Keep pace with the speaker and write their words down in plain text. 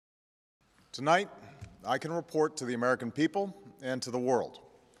Tonight, I can report to the American people and to the world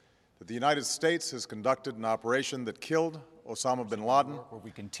that the United States has conducted an operation that killed Osama bin Laden. Where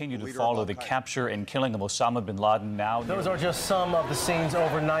we continue to follow the capture and killing of Osama bin Laden now. Those are just some of the scenes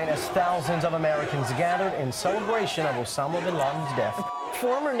overnight as thousands of Americans gathered in celebration of Osama bin Laden's death.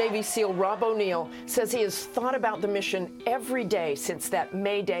 Former Navy SEAL Rob O'Neill says he has thought about the mission every day since that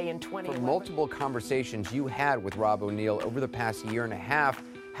May Day in 2011. For multiple conversations you had with Rob O'Neill over the past year and a half,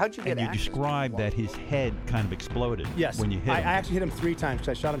 how'd you get access? And you described that his head kind of exploded when you hit him. I actually hit him 3 times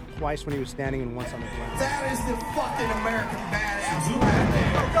because I shot him twice when he was standing and once on the ground. That is the fucking American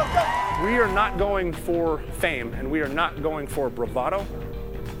badass. We are not going for fame and we are not going for bravado.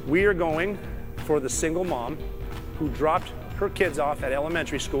 We are going for the single mom who dropped her kids off at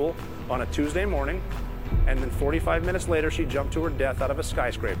elementary school on a Tuesday morning, and then 45 minutes later she jumped to her death out of a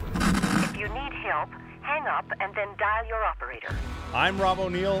skyscraper. If you need help, hang up and then dial your operator. I'm Rob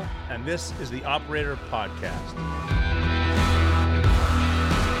O'Neill, and this is the Operator Podcast.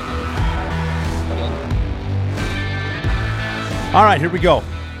 All right, here we go.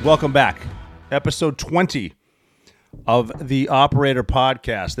 Welcome back. Episode 20 of the Operator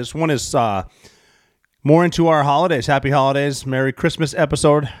Podcast. This one is more into our holidays. Happy holidays. Merry Christmas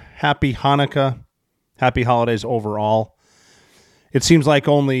episode. Happy Hanukkah. Happy holidays overall. It seems like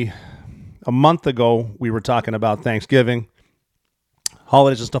only a month ago we were talking about Thanksgiving,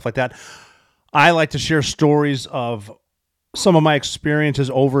 holidays and stuff like that. I like to share stories of some of my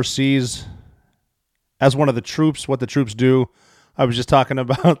experiences overseas as one of the troops, what the troops do. I was just talking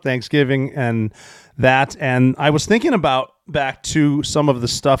about Thanksgiving and that, and I was thinking about back to some of the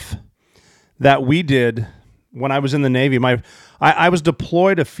stuff that we did when I was in the Navy. I was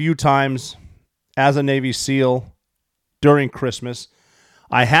deployed a few times as a Navy SEAL during Christmas.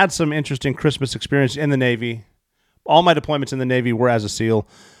 I had some interesting Christmas experience in the Navy. All my deployments in the Navy were as a SEAL,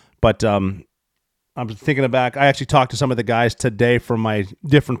 but I'm thinking back. I actually talked to some of the guys today from my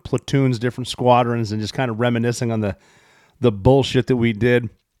different platoons, different squadrons, and just kind of reminiscing on the bullshit that we did,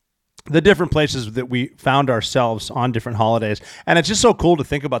 the different places that we found ourselves on different holidays. And it's just so cool to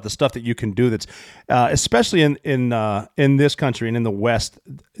think about the stuff that you can do that's, especially in this country and in the West,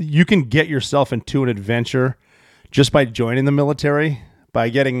 you can get yourself into an adventure just by joining the military, by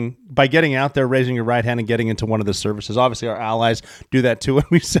getting out there, raising your right hand and getting into one of the services. Obviously, our allies do that too, and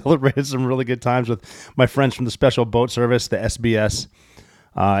we celebrated some really good times with my friends from the Special Boat Service, the SBS.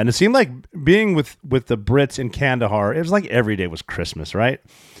 And it seemed like being with the Brits in Kandahar, it was like every day was Christmas, right?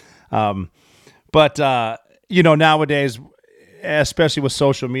 But nowadays, especially with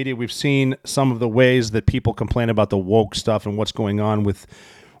social media, we've seen some of the ways that people complain about the woke stuff and what's going on with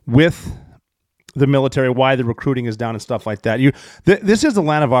the military, why the recruiting is down and stuff like that. This is the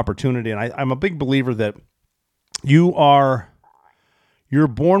land of opportunity, and I'm a big believer that you're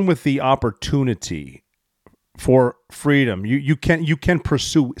born with the opportunity for freedom. You can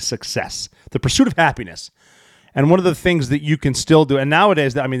pursue success, the pursuit of happiness. And one of the things that you can still do, and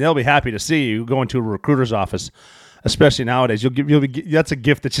nowadays, I mean, they'll be happy to see you go into a recruiter's office, especially nowadays. That's a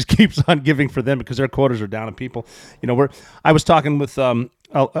gift that just keeps on giving for them because their quotas are down, and people, I was talking with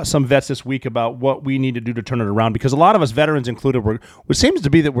some vets this week about what we need to do to turn it around, because a lot of us, veterans included, it seems to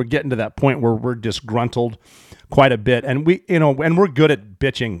be that we're getting to that point where we're disgruntled quite a bit, and we're good at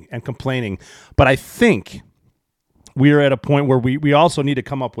bitching and complaining. But I think we are at a point where we also need to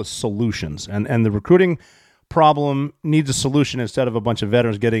come up with solutions, and the recruiting problem needs a solution instead of a bunch of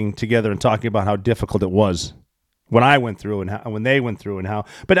veterans getting together and talking about how difficult it was when I went through and when they went through and how.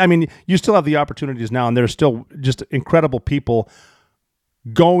 But I mean, you still have the opportunities now, and there's still just incredible people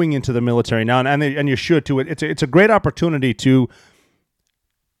going into the military now, and you should too. It's a great opportunity to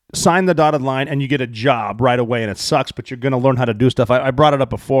sign the dotted line and you get a job right away, and it sucks, but you're going to learn how to do stuff. I brought it up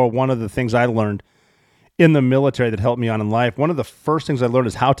before. One of the things I learned in the military that helped me on in life, one of the first things I learned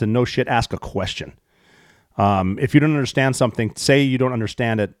is how to no shit ask a question. If you don't understand something, say you don't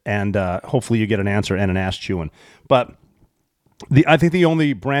understand it, and hopefully you get an answer and an ass chewing. But I think the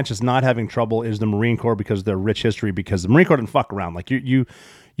only branch that's not having trouble is the Marine Corps, because of their rich history, because the Marine Corps didn't fuck around. Like you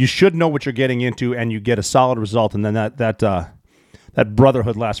should know what you're getting into, and you get a solid result, and then that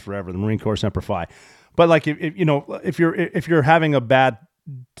brotherhood lasts forever. The Marine Corps Semper Fi. But like if you're having a bad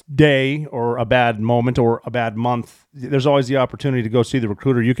day or a bad moment or a bad month, there's always the opportunity to go see the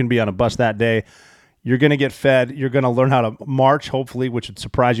recruiter. You can be on a bus that day. You're going to get fed. You're going to learn how to march, hopefully, which would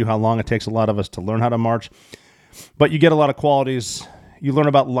surprise you how long it takes a lot of us to learn how to march. But you get a lot of qualities. You learn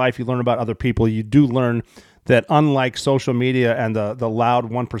about life. You learn about other people. You do learn that unlike social media and the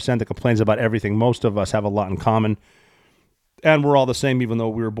loud 1% that complains about everything, most of us have a lot in common. And we're all the same, even though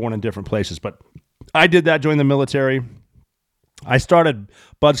we were born in different places. But I did that, joined the military. I started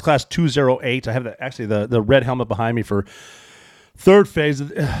Buds Class 208. I have the red helmet behind me for third phase.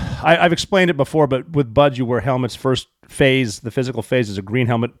 I've explained it before, but with Buds, you wear helmets. First phase, the physical phase, is a green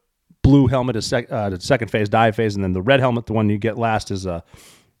helmet. Blue helmet is the second phase, dive phase, and then the red helmet, the one you get last, is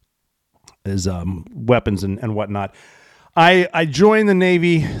weapons and whatnot. I joined the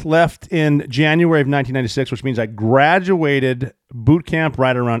Navy, left in January of 1996, which means I graduated boot camp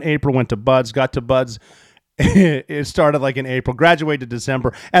right around April, went to Buds, got to Buds. It started like in April, graduated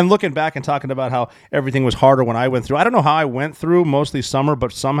December, and looking back and talking about how everything was harder when I went through. I don't know how I went through, mostly summer,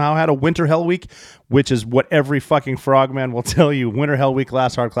 but somehow had a winter hell week, which is what every fucking frogman will tell you. Winter hell week,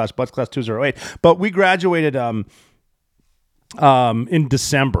 last hard class, Buds Class 208. But we graduated in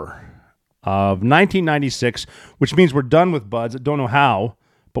December of 1996, which means we're done with Buds. I don't know how,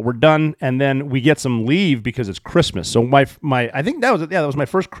 but we're done, and then we get some leave because it's Christmas. So I think that was my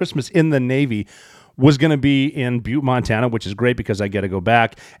first Christmas in the Navy. Was going to be in Butte, Montana, which is great because I get to go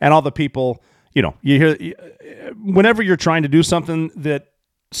back. And all the people, you hear, whenever you're trying to do something that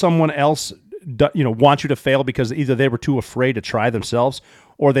someone else, wants you to fail because either they were too afraid to try themselves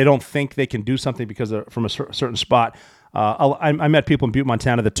or they don't think they can do something because from a certain spot. I met people in Butte,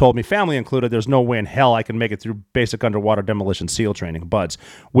 Montana that told me, family included, there's no way in hell I can make it through basic underwater demolition SEAL training, BUDS,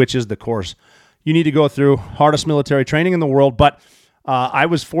 which is the course you need to go through, hardest military training in the world. But I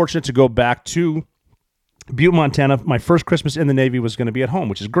was fortunate to go back to Butte, Montana. My first Christmas in the Navy was going to be at home,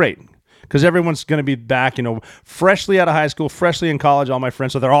 which is great because everyone's going to be back, freshly out of high school, freshly in college, all my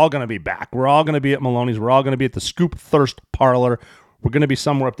friends. So they're all going to be back. We're all going to be at Maloney's. We're all going to be at the Scoop Thirst Parlor. We're going to be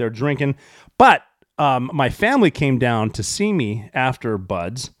somewhere up there drinking. But my family came down to see me after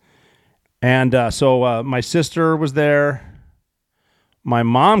Buds. And so my sister was there. My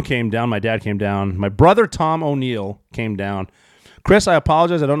mom came down. My dad came down. My brother, Tom O'Neill, came down. Chris, I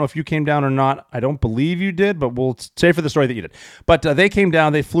apologize. I don't know if you came down or not. I don't believe you did, but we'll say for the story that you did. But they came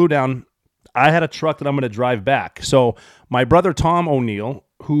down. They flew down. I had a truck that I'm going to drive back. So my brother, Tom O'Neill,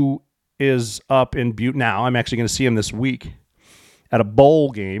 who is up in Butte now, I'm actually going to see him this week at a bowl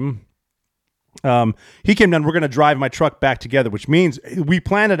game. He came down. We're going to drive my truck back together, which means we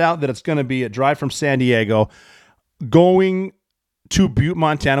planned it out that it's going to be a drive from San Diego going to Butte,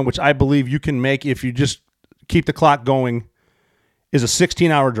 Montana, which I believe you can make if you just keep the clock going, is a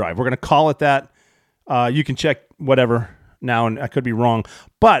 16-hour drive. We're going to call it that. You can check whatever now, and I could be wrong.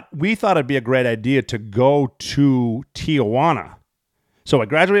 But we thought it'd be a great idea to go to Tijuana. So I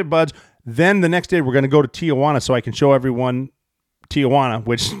graduated Buds. Then the next day we're going to go to Tijuana so I can show everyone Tijuana,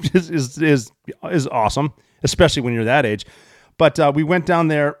 which is awesome, especially when you're that age. But we went down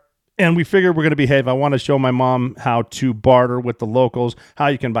there, and we figured we're going to behave. I want to show my mom how to barter with the locals, how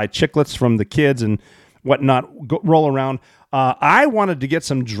you can buy chiclets from the kids and whatnot, roll around. I wanted to get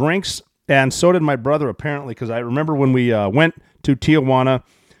some drinks, and so did my brother, apparently, because I remember when we went to Tijuana,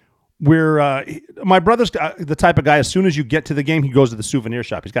 my brother's the type of guy, as soon as you get to the game, he goes to the souvenir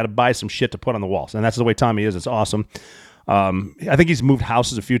shop. He's got to buy some shit to put on the walls, and that's the way Tommy is. It's awesome. I think he's moved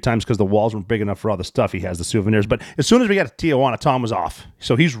houses a few times because the walls weren't big enough for all the stuff he has, the souvenirs. But as soon as we got to Tijuana, Tom was off.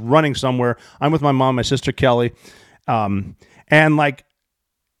 So he's running somewhere. I'm with my mom, my sister Kelly.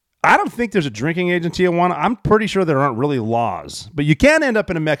 I don't think there's a drinking age in Tijuana. I'm pretty sure there aren't really laws. But you can end up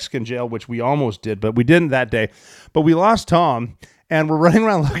in a Mexican jail, which we almost did, but we didn't that day. But we lost Tom, and we're running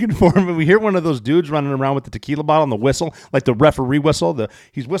around looking for him, and we hear one of those dudes running around with the tequila bottle and the whistle, like the referee whistle.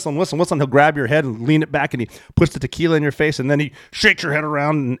 He's whistling. He'll grab your head and lean it back, and he puts the tequila in your face, and then he shakes your head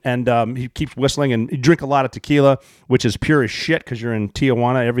around, and he keeps whistling, and you drink a lot of tequila, which is pure as shit because you're in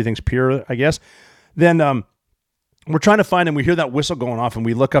Tijuana. Everything's pure, I guess. Then we're trying to find him. We hear that whistle going off, and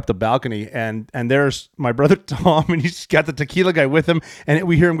we look up the balcony, and there's my brother Tom, and he's got the tequila guy with him, and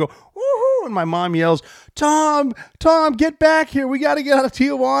we hear him go, woohoo, and my mom yells, Tom, get back here. We got to get out of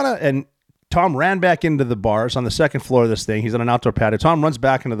Tijuana. And Tom ran back into the bar. It's on the second floor of this thing. He's on an outdoor patio. Tom runs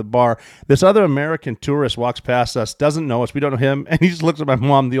back into the bar. This other American tourist walks past us, doesn't know us. We don't know him, and he just looks at my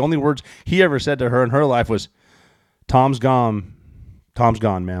mom. The only words he ever said to her in her life was, Tom's gone. Tom's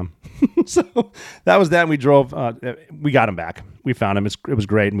gone, ma'am. So that was that. And we drove. We got him back. We found him. It was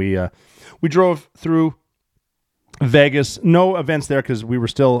great. And we drove through Vegas. No events there because we were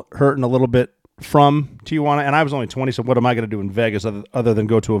still hurting a little bit from Tijuana. And I was only 20, so what am I going to do in Vegas other than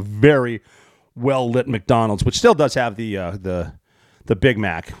go to a very well-lit McDonald's, which still does have the Big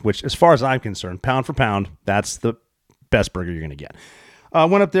Mac, which, as far as I'm concerned, pound for pound, that's the best burger you're going to get.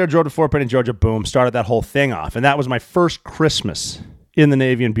 Went up there, drove to Fort Benning, Georgia, boom, started that whole thing off. And that was my first Christmas in the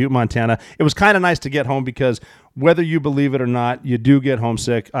Navy in Butte, Montana. It was kind of nice to get home because whether you believe it or not, you do get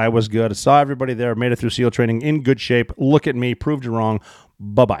homesick. I was good. I saw everybody there, made it through SEAL training in good shape. Look at me, proved you wrong.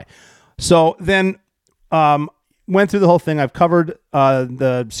 Bye-bye. So then went through the whole thing. I've covered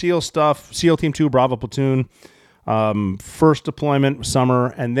the SEAL stuff, SEAL Team 2, Bravo Platoon, first deployment,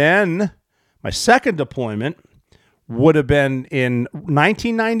 summer, and then my second deployment would have been in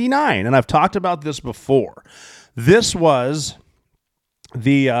 1999, and I've talked about this before. This was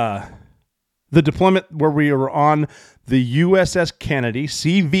the deployment where we were on the USS Kennedy,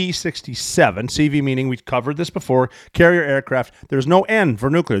 CV-67, CV meaning we covered this before, carrier aircraft. There's no N for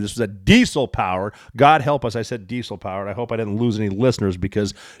nuclear. This was a diesel-powered. God help us, I said diesel-powered. I hope I didn't lose any listeners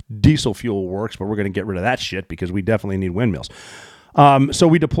because diesel fuel works, but we're going to get rid of that shit because we definitely need windmills. So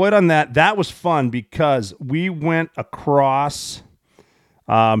we deployed on that. That was fun because we went across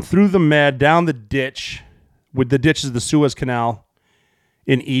through the Med, down the ditch, with the ditch is the Suez Canal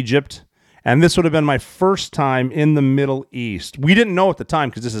in Egypt. And this would have been my first time in the Middle East. We didn't know at the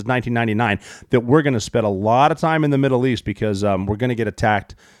time, because this is 1999, that we're going to spend a lot of time in the Middle East because we're going to get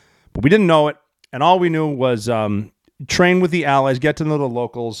attacked. But we didn't know it. And all we knew was train with the allies, get to know the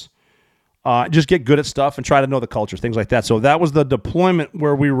locals, just get good at stuff and try to know the culture, things like that. So that was the deployment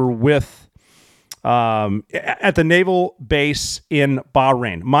where we were with at the naval base in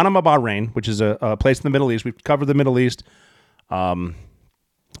Bahrain, Manama, Bahrain, which is a place in the Middle East. We've covered the Middle East.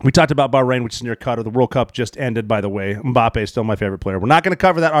 We talked about Bahrain, which is near Qatar. The World Cup just ended, by the way. Mbappe is still my favorite player. We're not going to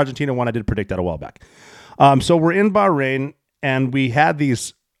cover that Argentina one. I did predict that a while back. So we're in Bahrain, and we had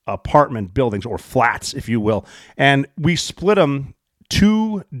these apartment buildings, or flats, if you will, and we split them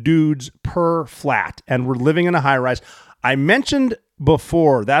 2 dudes per flat, and we're living in a high-rise. I mentioned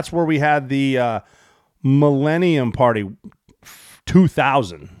before, that's where we had the Millennium Party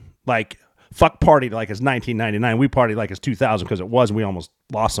 2000, like fuck party like it's 1999. We partied like it's 2000 because it was. We almost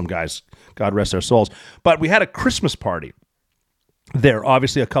lost some guys. God rest their souls. But we had a Christmas party there,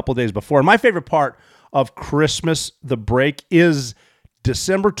 obviously a couple days before. And my favorite part of Christmas, the break, is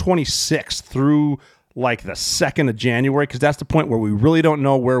December 26th through like the 2nd of January, because that's the point where we really don't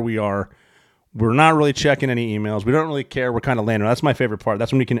know where we are. We're not really checking any emails. We don't really care. We're kind of laying around. That's my favorite part.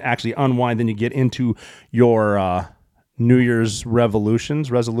 That's when you can actually unwind. Then you get into your New Year's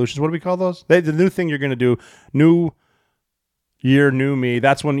resolutions. What do we call those? The new thing you're going to do, new year, new me.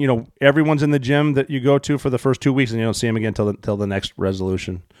 That's when, everyone's in the gym that you go to for the first 2 weeks and you don't see them again till the next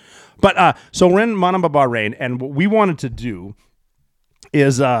resolution. But so we're in Manama, Bahrain, and what we wanted to do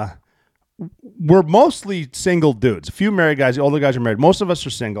is we're mostly single dudes. A few married guys. The older guys are married. Most of us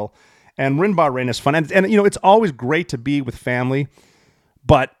are single, and we're in Bahrain. It's fun. And it's always great to be with family,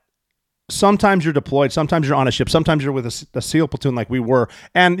 but sometimes you're deployed, sometimes you're on a ship, sometimes you're with a SEAL platoon like we were.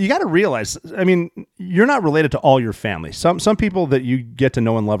 And you got to realize, you're not related to all your family. Some people that you get to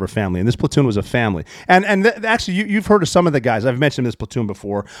know and love are family, and this platoon was a family. And actually, you've heard of some of the guys. I've mentioned this platoon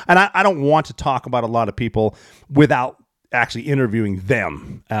before, and I don't want to talk about a lot of people without actually interviewing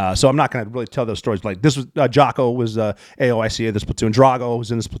them. So I'm not going to really tell those stories. Like this was Jocko was AOIC of this platoon. Drago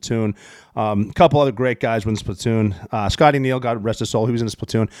was in this platoon. A couple other great guys were in this platoon. Scotty Neal, God rest his soul, he was in this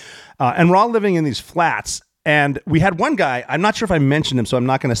platoon. And we're all living in these flats. And we had one guy, I'm not sure if I mentioned him, so I'm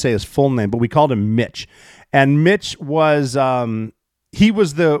not going to say his full name, but we called him Mitch. And Mitch was he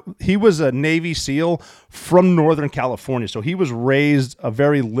was a Navy SEAL from Northern California. So he was raised a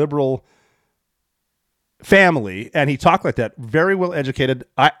very liberal family, and he talked like that, very well educated.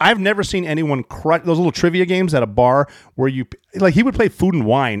 I've never seen anyone crush those little trivia games at a bar where he would play Food and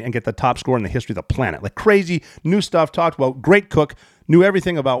Wine and get the top score in the history of the planet, like crazy new stuff. Talked about, great cook, knew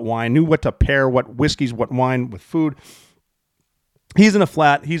everything about wine, knew what to pair, what whiskeys, what wine with food. He's in a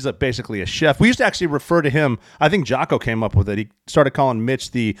flat. He's basically a chef. We used to actually refer to him, I think Jocko came up with it. He started calling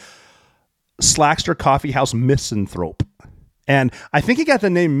Mitch the Slackster Coffee House Misanthrope. And I think he got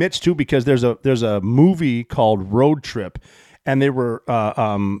the name Mitch too because there's a movie called Road Trip, and they were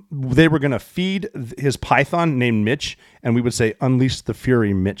going to feed his python named Mitch, and we would say Unleash the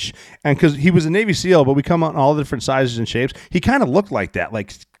Fury Mitch. And because he was a Navy SEAL, but we come on all the different sizes and shapes, he kind of looked like that,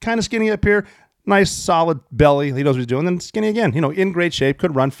 like kind of skinny up here, nice solid belly. He knows what he's doing. Then skinny again, in great shape,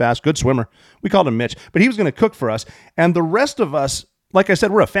 could run fast, good swimmer. We called him Mitch, but he was going to cook for us, and the rest of us. Like I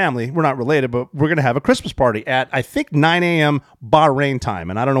said, we're a family. We're not related, but we're going to have a Christmas party at, I think, 9 a.m. Bahrain time.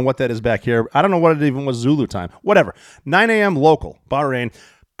 And I don't know what that is back here. I don't know what it even was, Zulu time. Whatever. 9 a.m. local, Bahrain.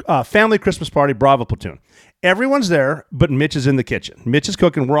 Family Christmas party, Bravo platoon. Everyone's there, but Mitch is in the kitchen. Mitch is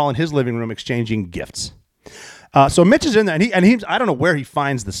cooking. We're all in his living room exchanging gifts. So Mitch is in there, and he I don't know where he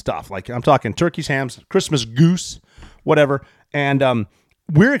finds the stuff. Like, I'm talking turkeys, hams, Christmas goose, whatever. And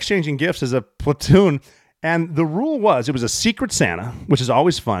we're exchanging gifts as a platoon. And the rule was, it was a secret Santa, which is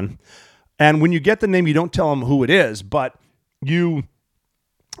always fun. And when you get the name, you don't tell them who it is, but the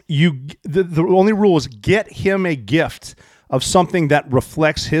only rule is get him a gift of something that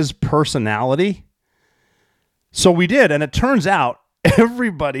reflects his personality. So we did, and it turns out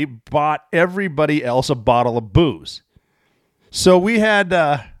everybody bought everybody else a bottle of booze. So we had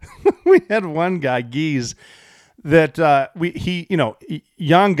we had one guy, Geese, that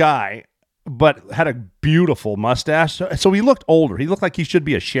young guy, but had a beautiful mustache. So he looked older. He looked like he should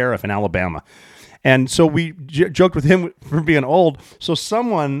be a sheriff in Alabama. And so we joked with him for being old. So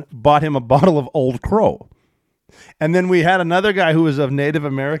someone bought him a bottle of Old Crow. And then we had another guy who was of Native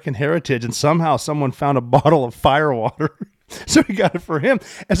American heritage, and somehow someone found a bottle of Firewater. So we got it for him.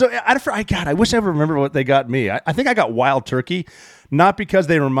 And so I wish I remember what they got me. I think I got Wild Turkey, not because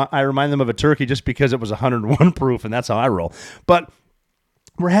I remind them of a turkey, just because it was 101 proof, and that's how I roll. But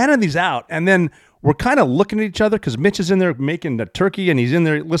we're handing these out, and then we're kind of looking at each other because Mitch is in there making the turkey, and he's in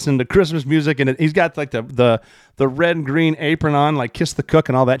there listening to Christmas music, and he's got like the red and green apron on, like Kiss the Cook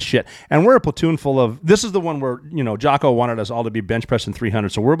and all that shit. And we're a platoon full of, this is the one where, Jocko wanted us all to be bench pressing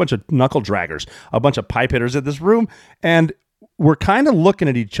 300. So we're a bunch of knuckle draggers, a bunch of pipe hitters in this room, and we're kind of looking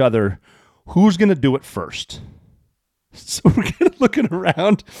at each other, who's going to do it first? So we're kind of looking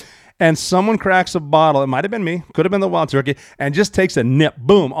around, and someone cracks a bottle. It might have been me, could have been the Wild Turkey, and just takes a nip.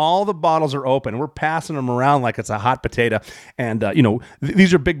 Boom, all the bottles are open. We're passing them around like it's a hot potato. And,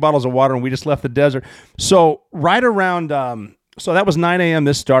 these are big bottles of water, and we just left the desert. So right around, so that was 9 a.m.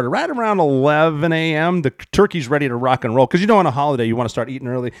 this started. Right around 11 a.m., the turkey's ready to rock and roll. Because, on a holiday, you want to start eating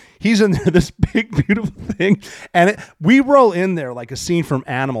early. He's in there, this big, beautiful thing. And we roll in there like a scene from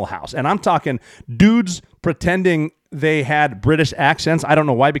Animal House. And I'm talking dudes pretending they had British accents. I don't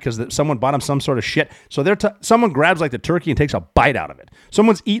know why, because someone bought them some sort of shit. So someone grabs like the turkey and takes a bite out of it.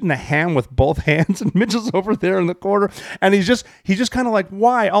 Someone's eating the ham with both hands, and Mitch is over there in the corner, and he's just kind of like,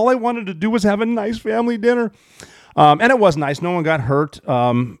 why? All I wanted to do was have a nice family dinner. And it was nice. No one got hurt.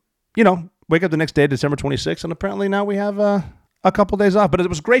 Wake up the next day, December 26th, and apparently now we have a couple days off. But it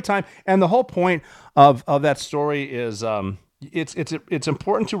was a great time. And the whole point of that story is it's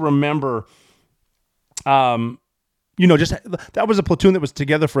important to remember. That was a platoon that was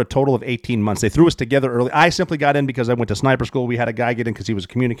together for a total of 18 months. They threw us together early. I simply got in because I went to sniper school. We had a guy get in because he was a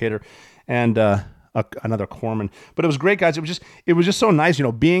communicator, and another corpsman. But it was great, guys. It was just so nice,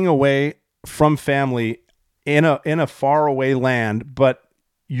 being away from family in a faraway land, but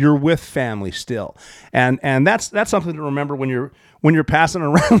you're with family still, and that's something to remember when you're passing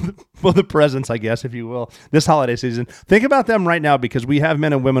around the presents, I guess, if you will, this holiday season. Think about them right now, because we have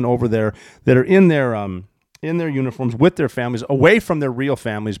men and women over there that are in their uniforms with their families, away from their real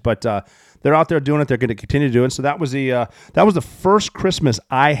families, but they're out there doing it. They're going to continue to do it. So that was the first Christmas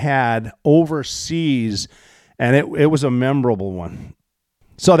I had overseas, and it was a memorable one.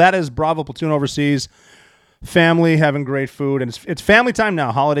 So that is Bravo Platoon Overseas. Family, having great food, and it's family time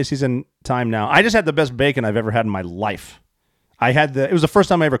now, holiday season time now. I just had the best bacon I've ever had in my life. It was the first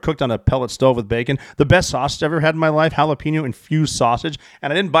time I ever cooked on a pellet stove with bacon. The best sausage I ever had in my life, jalapeno infused sausage.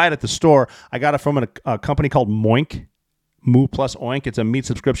 And I didn't buy it at the store. I got it from a company called Moink, Moo Plus Oink. It's a meat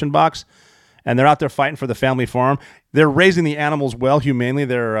subscription box. And they're out there fighting for the family farm. They're raising the animals well, humanely.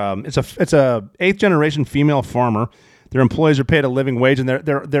 It's a 8th generation female farmer. Their employees are paid a living wage, and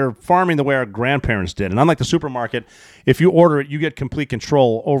they're farming the way our grandparents did. And unlike the supermarket, if you order it, you get complete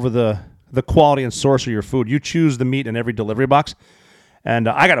control over the quality and source of your food. You choose the meat in every delivery box. And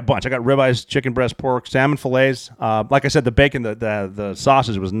I got a bunch. I got ribeyes, chicken breast, pork, salmon fillets. Like I said, the bacon, the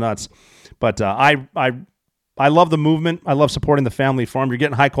sausage was nuts. But I love the movement. I love supporting the family farm. You're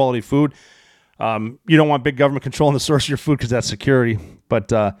getting high quality food. You don't want big government controlling the source of your food because that's security. But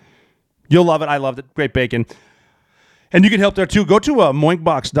you'll love it. I loved it. Great bacon. And you can help there too. Go to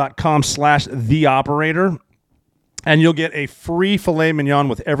moinkbox.com/theoperator. And you'll get a free filet mignon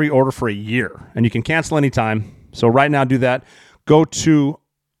with every order for a year. And you can cancel anytime. So right now, do that. Go to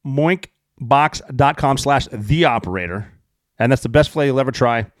moinkbox.com/theoperator. And that's the best filet you'll ever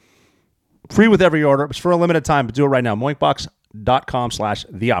try. Free with every order. It's for a limited time, but do it right now.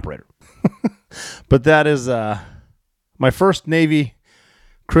 moinkbox.com/theoperator. But that is my first Navy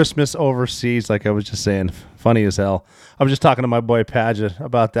Christmas overseas, like I was just saying. Funny as hell. I was just talking to my boy Padgett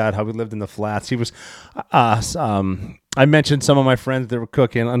about that, how we lived in the flats. He was, I mentioned some of my friends that were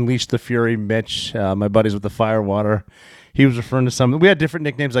cooking, Unleash the Fury, Mitch, my buddies with the Firewater. He was referring to some. We had different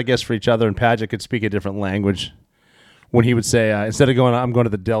nicknames, I guess, for each other, and Padgett could speak a different language. When he would say, instead of I'm going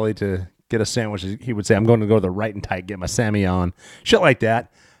to the deli to get a sandwich, he would say, I'm going to go to the Right and Tight, get my Sammy on. Shit like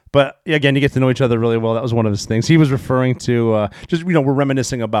that. But again, you get to know each other really well. That was one of his things. He was referring to we're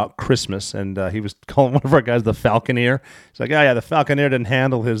reminiscing about Christmas, and he was calling one of our guys the Falconeer. He's like, oh yeah, the Falconeer didn't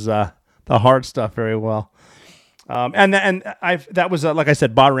handle his the hard stuff very well. That was like I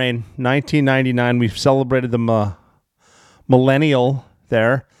said, Bahrain, 1999. We celebrated the millennial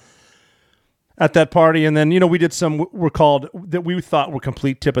there. at that party. And then, we did some, we're called, that we thought were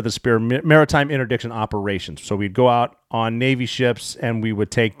complete tip of the spear, maritime interdiction operations. So we'd go out on Navy ships and we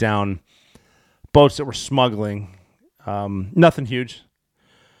would take down boats that were smuggling. Nothing huge.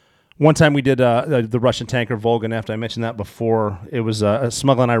 One time we did the Russian tanker Volga-Neft. I mentioned that before. It was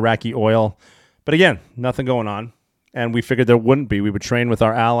smuggling Iraqi oil. But again, nothing going on. And we figured there wouldn't be. We would train with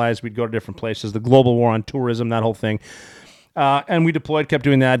our allies. We'd go to different places. The global war on tourism, that whole thing. And we deployed, kept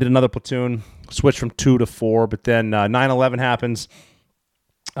doing that. Did another platoon, switched from 2 to 4. But then 9/11 happens,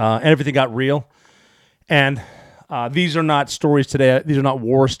 and everything got real. And these are not stories today. These are not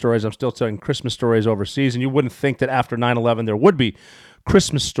war stories. I'm still telling Christmas stories overseas. And you wouldn't think that after 9/11 there would be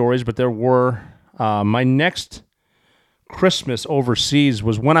Christmas stories, but there were. My next Christmas overseas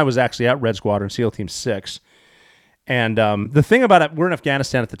was when I was actually at Red Squadron, SEAL Team 6. And the thing about it, we're in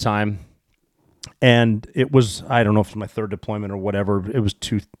Afghanistan at the time. And it was, I don't know if it was my third deployment or whatever. It was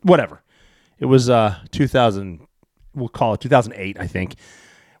It was 2000, we'll call it 2008, I think.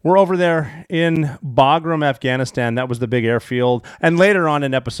 We're over there in Bagram, Afghanistan. That was the big airfield. And later on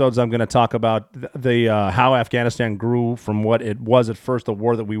in episodes, I'm going to talk about the how Afghanistan grew from what it was at first, the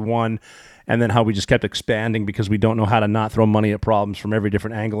war that we won, and then how we just kept expanding because we don't know how to not throw money at problems from every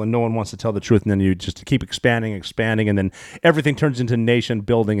different angle, and no one wants to tell the truth, and then you just keep expanding, and then everything turns into nation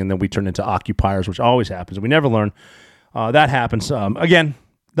building, and then we turn into occupiers, which always happens. We never learn. That happens. Again,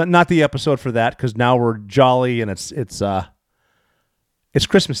 not the episode for that because now we're jolly, and it's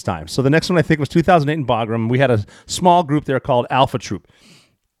Christmas time. So the next one I think was 2008 in Bagram. We had a small group there called Alpha Troop.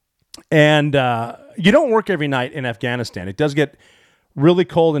 And you don't work every night in Afghanistan. It does get really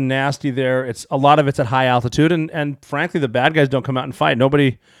cold and nasty there. A lot of it's at high altitude, and frankly, the bad guys don't come out and fight.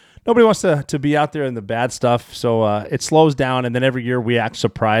 Nobody wants to be out there in the bad stuff, so it slows down, and then every year we act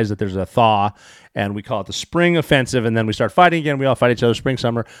surprised that there's a thaw, and we call it the spring offensive, and then we start fighting again. We all fight each other spring,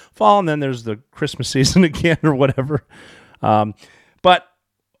 summer, fall, and then there's the Christmas season again or whatever. But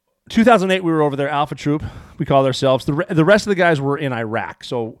 2008, we were over there, Alpha Troop, we called ourselves. The rest of the guys were in Iraq,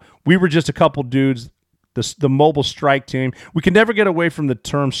 so we were just a couple dudes, the mobile strike team. We could never get away from the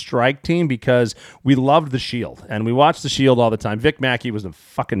term strike team because we loved The Shield, and we watched The Shield all the time. Vic Mackey was the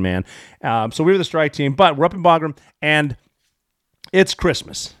fucking man. So we were the strike team, but we're up in Bagram, and it's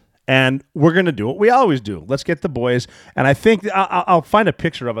Christmas. And we're going to do what we always do. Let's get the boys. And I think I'll find a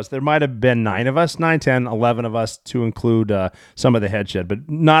picture of us. There might have been 9 of us, 9, 10, 11 of us to include some of the head shed, but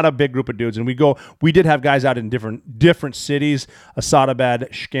not a big group of dudes. And we did have guys out in different cities, Asadabad,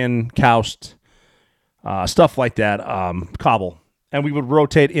 Shkin, Kaust, stuff like that, Kabul. And we would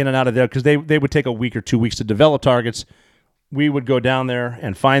rotate in and out of there because they would take a week or 2 weeks to develop targets. We would go down there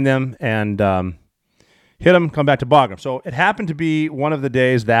and find them and hit them, come back to Bagram. So it happened to be one of the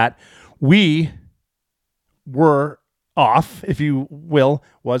days that we were off, if you will,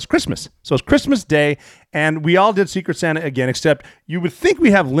 was Christmas. So it's Christmas Day, and we all did Secret Santa again, except you would think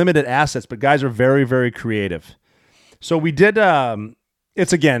we have limited assets, but guys are very, very creative. So we did,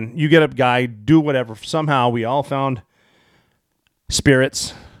 it's again, you get a guy, do whatever. Somehow we all found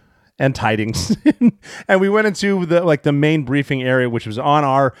spirits and tidings. And we went into the main briefing area, which was on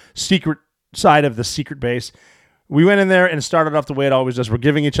our secret side of the secret base. We went in there and started off the way it always does. We're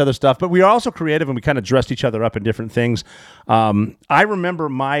giving each other stuff, but we are also creative, and we kind of dressed each other up in different things. I remember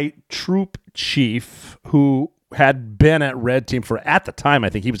my troop chief, who had been at Red Team at the time, I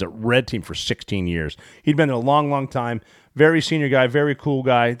think he was at Red Team for 16 years. He'd been there a long, long time. Very senior guy, very cool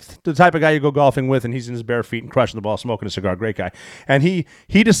guy, the type of guy you go golfing with, and he's in his bare feet and crushing the ball, smoking a cigar. Great guy. And he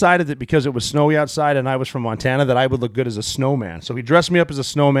decided that because it was snowy outside and I was from Montana, that I would look good as a snowman. So he dressed me up as a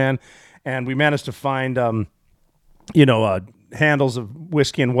snowman, and we managed to find, handles of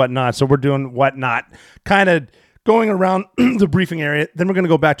whiskey and whatnot. So we're doing whatnot, kind of going around the briefing area. Then we're going to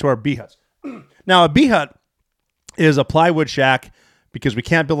go back to our B huts. Now, a B hut is a plywood shack because we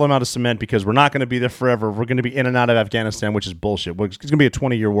can't build them out of cement because we're not going to be there forever. We're going to be in and out of Afghanistan, which is bullshit. It's going to be a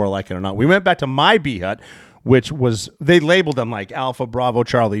 20-year war, like it or not. We went back to my B hut, which was, they labeled them like Alpha, Bravo,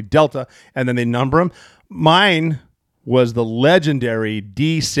 Charlie, Delta, and then they number them. Mine was the legendary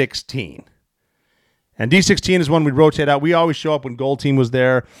D16. And D16 is one we rotate out. We always show up when Gold Team was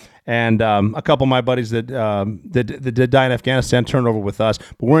there, and a couple of my buddies that did die in Afghanistan turned over with us.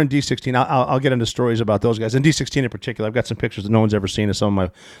 But we're in D16. I'll get into stories about those guys. And D16 in particular, I've got some pictures that no one's ever seen of some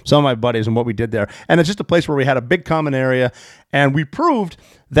of my buddies and what we did there. And it's just a place where we had a big common area, and we proved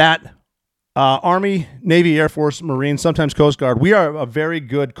that Army, Navy, Air Force, Marines, sometimes Coast Guard, we are a very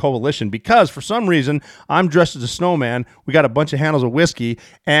good coalition because for some reason I'm dressed as a snowman. We got a bunch of handles of whiskey,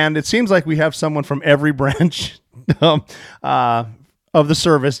 and it seems like we have someone from every branch of the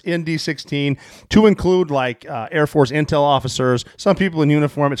service in D16 to include like Air Force intel officers, some people in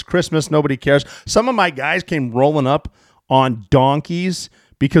uniform. It's Christmas. Nobody cares. Some of my guys came rolling up on donkeys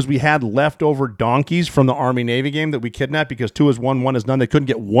because we had leftover donkeys from the Army-Navy game that we kidnapped because 2 is 1, 1 is none. They couldn't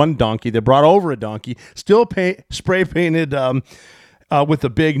get one donkey. They brought over a donkey, still spray painted with a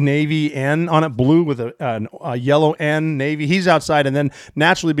big Navy N on it, blue with a yellow N, Navy. He's outside, and then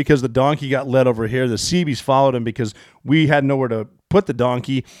naturally because the donkey got led over here, the Seabees followed him because we had nowhere to put the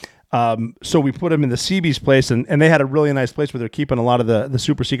donkey. So we put him in the Seabees place, and they had a really nice place where they're keeping a lot of the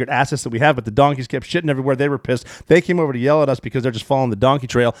super secret assets that we have, but the donkeys kept shitting everywhere. They were pissed. They came over to yell at us because they're just following the donkey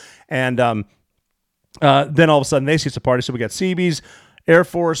trail, and then all of a sudden they see it's a party, so we got Seabees, Air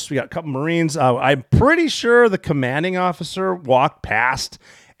Force, we got a couple Marines. I'm pretty sure the commanding officer walked past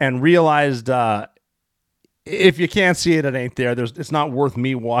and realized if you can't see it, it ain't there. It's not worth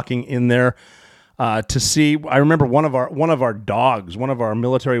me walking in there to see. I remember one of our dogs, one of our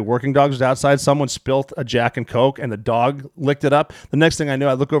military working dogs was outside. Someone spilt a Jack and Coke, and the dog licked it up. The next thing I knew,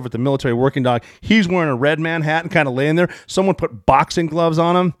 I look over at the military working dog. He's wearing a red man hat and kind of laying there. Someone put boxing gloves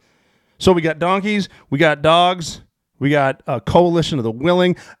on him. So we got donkeys, we got dogs. We got a coalition of the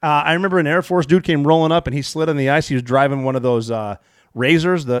willing. I remember an Air Force dude came rolling up, and he slid on the ice. He was driving one of those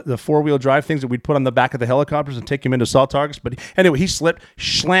Razors, the four-wheel drive things that we'd put on the back of the helicopters and take him into assault targets. But anyway, he slipped,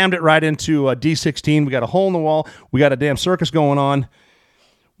 slammed it right into a D16. We got a hole in the wall. We got a damn circus going on.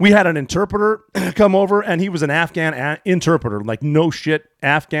 We had an interpreter come over, and he was an Afghan interpreter, like no shit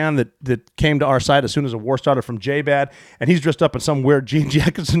Afghan that came to our side as soon as the war started from JBAD, and he's dressed up in some weird jean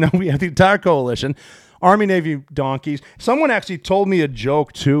jacket. So now we have the entire coalition. Army, Navy, donkeys. Someone actually told me a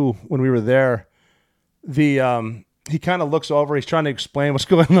joke, too, when we were there. He kind of looks over. He's trying to explain what's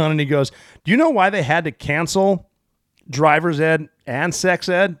going on, and he goes, do you know why they had to cancel driver's ed and sex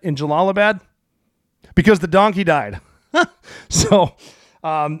ed in Jalalabad? Because the donkey died. So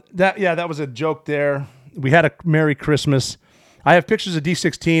that was a joke there. We had a Merry Christmas. I have pictures of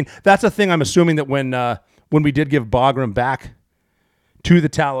D16. That's a thing I'm assuming that when we did give Bagram back to the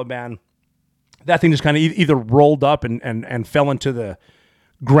Taliban, that thing just kind of either rolled up and fell into the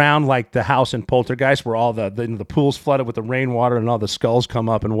ground like the house in Poltergeist, where all the pool's flooded with the rainwater and all the skulls come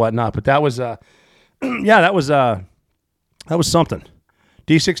up and whatnot. But that was that was something.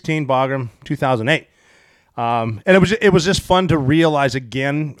 D16 Bagram 2008, and it was just fun to realize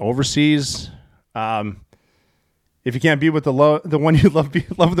again overseas. If you can't be with the one you love,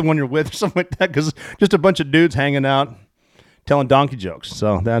 love the one you're with, or something like that. Because just a bunch of dudes hanging out, telling donkey jokes.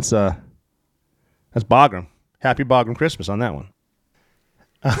 So that's Bagram. Happy Bagram Christmas on that one.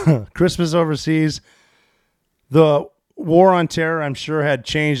 Christmas overseas. The War on Terror, I'm sure, had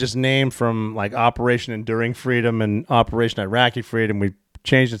changed its name from like Operation Enduring Freedom and Operation Iraqi Freedom. We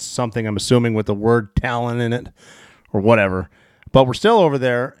changed it to something, I'm assuming, with the word Talon in it or whatever. But we're still over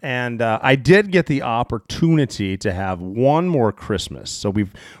there, and I did get the opportunity to have one more Christmas. So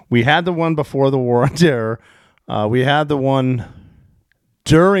we had the one before the War on Terror. We had the one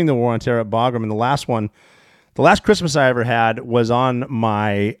during the War on Terror at Bagram, and the last Christmas I ever had was on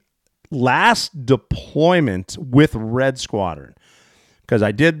my last deployment with Red Squadron, because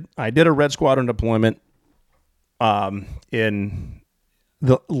I did a Red Squadron deployment in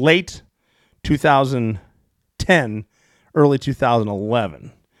the late 2010, early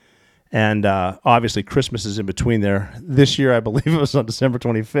 2011, and obviously Christmas is in between there. This year, I believe it was on December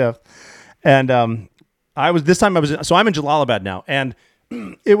 25th, and I'm in Jalalabad now, and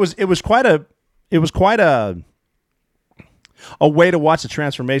it was quite a way to watch the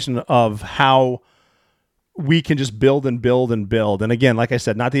transformation of how we can just build and build and build. And again, like I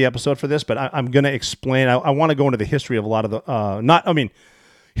said, not the episode for this, but I'm going to explain. I want to go into the history of a lot of the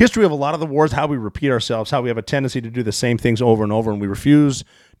history of a lot of the wars, how we repeat ourselves, how we have a tendency to do the same things over and over, and we refuse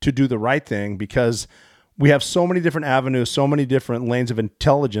to do the right thing because we have so many different avenues, so many different lanes of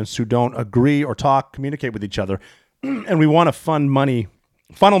intelligence who don't agree or talk, communicate with each other, and we want to funnel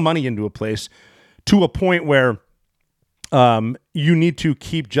money into a place to a point where you need to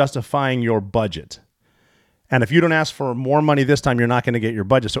keep justifying your budget. And if you don't ask for more money this time, you're not going to get your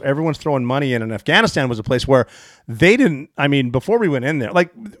budget. So everyone's throwing money in. And Afghanistan was a place where they didn't, before we went in there, like,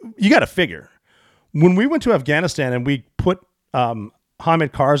 you got to figure. When we went to Afghanistan and we put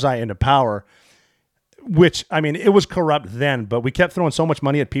Hamid Karzai into power, which, it was corrupt then, but we kept throwing so much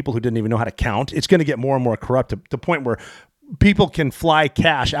money at people who didn't even know how to count. It's going to get more and more corrupt to the point where people can fly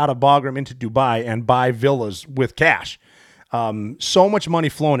cash out of Bagram into Dubai and buy villas with cash. So much money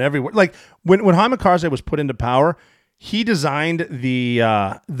flowing everywhere. Like when Hamid Karzai was put into power, he designed the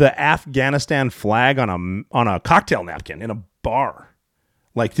Afghanistan flag on a cocktail napkin in a bar.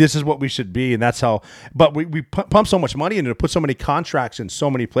 Like, this is what we should be, and that's how. But we pump so much money into it, put so many contracts in so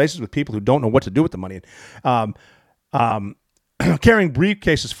many places with people who don't know what to do with the money. Carrying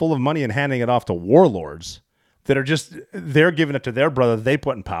briefcases full of money and handing it off to warlords that are just, they're giving it to their brother they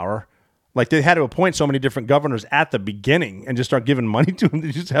put in power. Like, they had to appoint so many different governors at the beginning and just start giving money to them.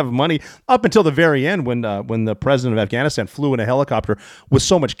 They just have money up until the very end when the president of Afghanistan flew in a helicopter with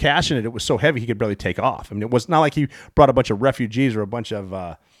so much cash in it, it was so heavy he could barely take off. I mean, it was not like he brought a bunch of refugees or a bunch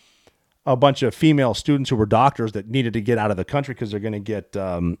of female students who were doctors that needed to get out of the country because they're going to get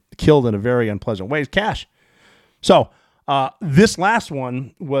killed in a very unpleasant way. It's cash. So this last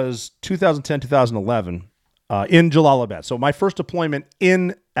one was 2010, 2011. In Jalalabad. So my first deployment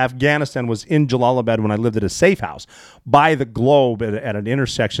in Afghanistan was in Jalalabad when I lived at a safe house by the Globe at an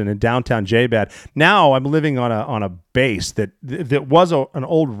intersection in downtown Jaybad. Now I'm living on a base that was an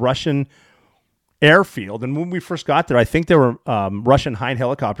old Russian airfield. And when we first got there, I think there were Russian Hind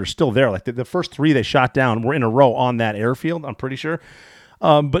helicopters still there. Like the first 3 they shot down were in a row on that airfield, I'm pretty sure.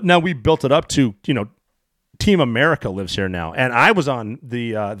 But now we built it up to, Team America lives here now. And I was on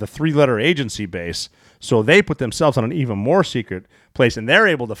the 3-letter agency base. So they put themselves on an even more secret place, and they're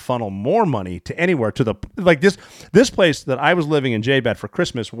able to funnel more money to anywhere. To the like this place that I was living in Jaybad for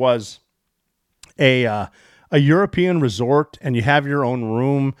Christmas was a European resort, and you have your own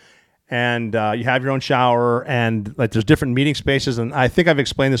room, and you have your own shower, and like there's different meeting spaces. And I think I've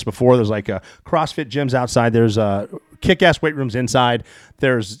explained this before. There's like CrossFit gyms outside. There's kick-ass weight rooms inside.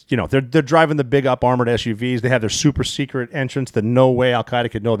 There's, they're driving the big up armored SUVs. They have their super secret entrance that no way Al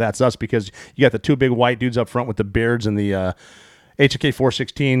Qaeda could know that's us, because you got the 2 big white dudes up front with the beards and the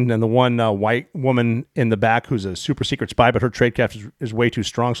HK-416 and the one white woman in the back who's a super secret spy, but her tradecraft is way too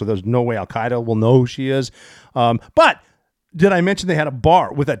strong, so there's no way Al Qaeda will know who she is. But did I mention they had a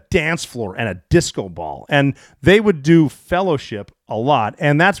bar with a dance floor and a disco ball? And they would do fellowship a lot,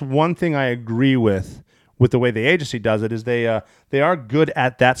 and that's one thing I agree with the way the agency does it, is they are good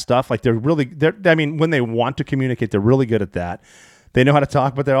at that stuff. Like when they want to communicate, they're really good at that. They know how to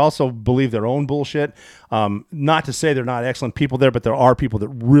talk, but they also believe their own bullshit. Not to say they're not excellent people there, but there are people that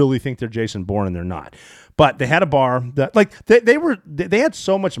really think they're Jason Bourne and they're not. But they had a bar that, like, they had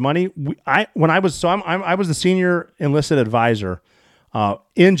so much money. I was the senior enlisted advisor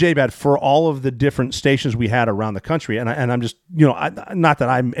in JBAD for all of the different stations we had around the country. And I'm just, not that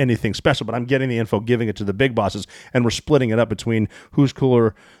I'm anything special, but I'm getting the info, giving it to the big bosses, and we're splitting it up between who's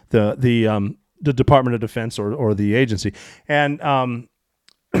cooler, the Department of Defense or the agency. And,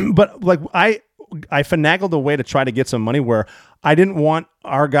 but like I finagled a way to try to get some money where I didn't want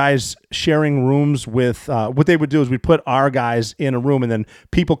our guys sharing rooms with, what they would do is we'd put our guys in a room, and then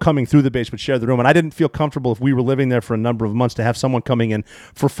people coming through the base would share the room. And I didn't feel comfortable, if we were living there for a number of months, to have someone coming in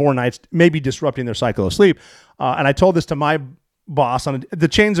for 4 nights, maybe disrupting their cycle of sleep. And I told this to my boss. The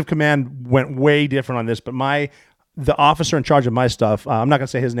chains of command went way different on this, but the officer in charge of my stuff, I'm not going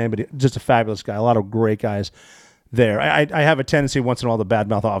to say his name, but just a fabulous guy, a lot of great guys there. I have a tendency once in a while to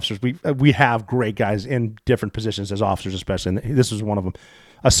badmouth officers. We have great guys in different positions as officers, especially, and this is one of them.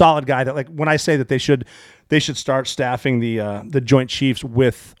 A solid guy that, like, when I say that they should start staffing the Joint Chiefs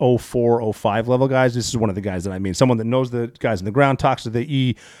with 04, 05 level guys, this is one of the guys that I mean. Someone that knows the guys on the ground, talks to the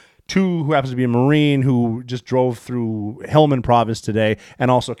E2 who happens to be a Marine who just drove through Helmand province today,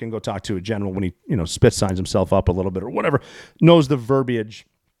 and also can go talk to a general when he spit signs himself up a little bit or whatever, knows the verbiage.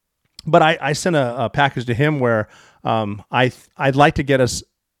 But I sent a package to him where I'd like to get us.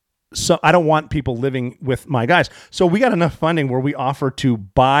 So I don't want people living with my guys. So we got enough funding where we offer to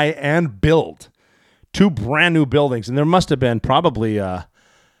buy and build 2 brand new buildings, and there must have been probably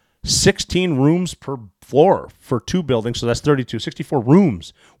 16 rooms per floor for 2 buildings. So that's 64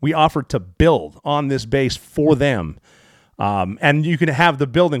 rooms we offered to build on this base for them. And you can have the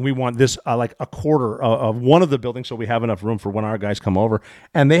building. We want this like a quarter of one of the buildings, so we have enough room for when our guys come over.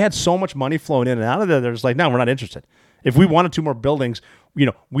 And they had so much money flowing in and out of there. They're just like, no, we're not interested. If we wanted 2 more buildings,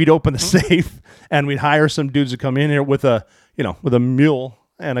 we'd open the safe and we'd hire some dudes to come in here with a mule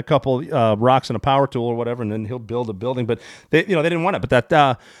and a couple rocks and a power tool or whatever, and then he'll build a building. But they didn't want it. But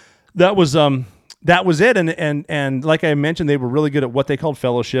that was it. And like I mentioned, they were really good at what they called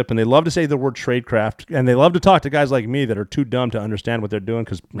fellowship, and they love to say the word tradecraft, and they love to talk to guys like me that are too dumb to understand what they're doing,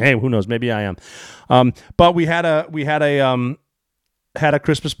 because, hey, who knows, maybe I am. But we had a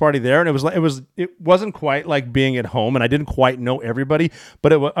Christmas party there, and it wasn't quite like being at home, and I didn't quite know everybody,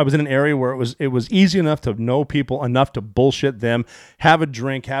 but I was in an area where it was easy enough to know people enough to bullshit them, have a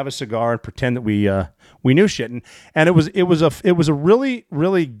drink, have a cigar, and pretend that we knew shit. And it was a really,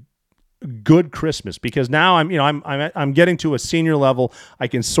 really good Christmas, because now I'm getting to a senior level. I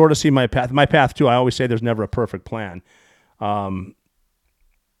can sort of see my path. My path too. I always say there's never a perfect plan.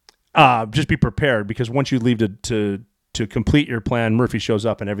 just be prepared, because once you leave to complete your plan, Murphy shows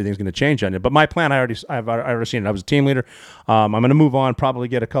up and everything's going to change on you. But my plan, I've already seen it. I was a team leader. I'm going to move on, probably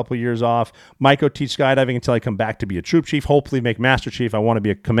get a couple of years off. Might go teach skydiving until I come back to be a troop chief, hopefully make master chief. I want to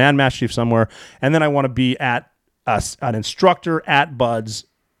be a command master chief somewhere. And then I want to be an instructor at BUD/S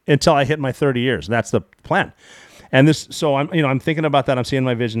until I hit my 30 years. That's the plan. And so I'm thinking about that. I'm seeing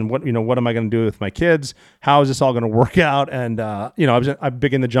my vision. What am I going to do with my kids? How is this all going to work out? And I'm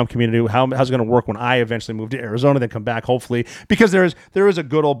big in the jump community. How's it going to work when I eventually move to Arizona, then come back, hopefully, because there is a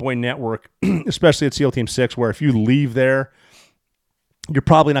good old boy network, especially at SEAL Team 6, where if you leave there, you're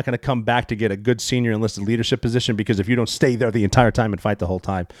probably not going to come back to get a good senior enlisted leadership position, because if you don't stay there the entire time and fight the whole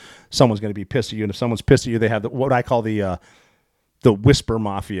time, someone's going to be pissed at you. And if someone's pissed at you, they have what I call the whisper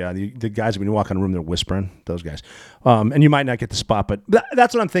mafia, the guys, when you walk in a room, they're whispering, those guys. And you might not get the spot, but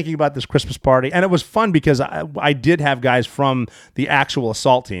that's what I'm thinking about this Christmas party. And it was fun because I did have guys from the actual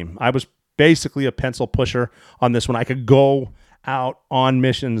assault team. I was basically a pencil pusher on this one. I could go out on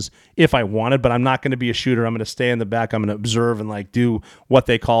missions if I wanted, but I'm not going to be a shooter. I'm going to stay in the back. I'm going to observe and do what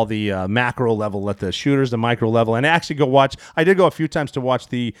they call the macro level, let the shooters, the micro level, and actually go watch. I did go a few times to watch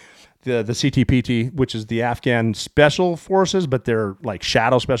the CTPT, which is the Afghan Special Forces, but they're like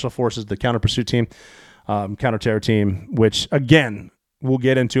shadow special forces, the counter pursuit team, counter-terror team, which, again, we'll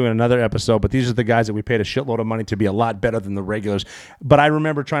get into in another episode, but these are the guys that we paid a shitload of money to be a lot better than the regulars. But I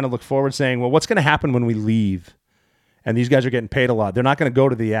remember trying to look forward, saying, well, what's going to happen when we leave? And these guys are getting paid a lot. They're not going to go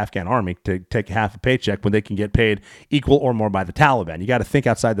to the Afghan army to take half a paycheck when they can get paid equal or more by the Taliban. You got to think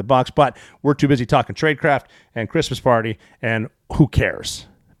outside the box, but we're too busy talking tradecraft and Christmas party, and who cares?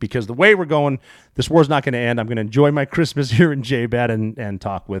 Because the way we're going, this war's not going to end. I'm going to enjoy my Christmas here in JBAT and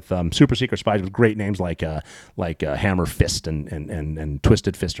talk with super secret spies with great names like Hammer Fist and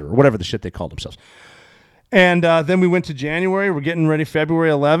Twisted Fister, or whatever the shit they called themselves. And then we went to January. We're getting ready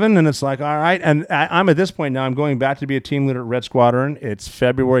February 11, and it's like, all right. And I'm at this point now, I'm going back to be a team leader at Red Squadron. It's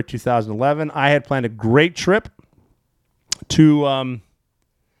February 2011. I had planned a great trip to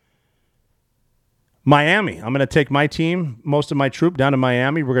Miami. I'm going to take my team, most of my troop, down to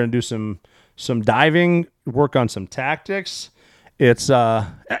Miami. We're going to do some diving, work on some tactics. It's and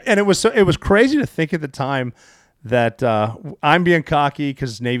it was crazy to think at the time that I'm being cocky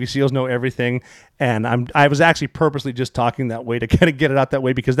because Navy SEALs know everything, and I was actually purposely just talking that way to kind of get it out that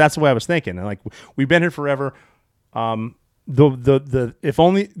way, because that's the way I was thinking. And we've been here forever. The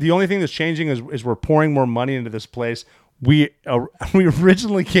only thing that's changing is we're pouring more money into this place. We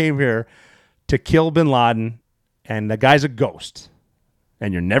originally came here to kill bin Laden, and the guy's a ghost,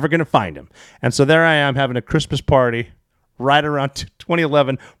 and you're never going to find him. And so there I am having a Christmas party right around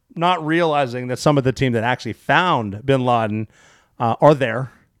 2011, not realizing that some of the team that actually found bin Laden are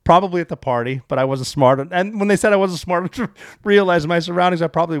there, probably at the party, but I wasn't smart. And when they said I wasn't smart enough to realize my surroundings, I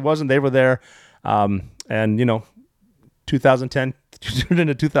probably wasn't. They were there. 2010 turned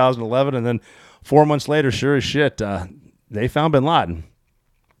into 2011, and then 4 months later, sure as shit, they found bin Laden.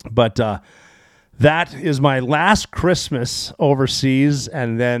 But that is my last Christmas overseas,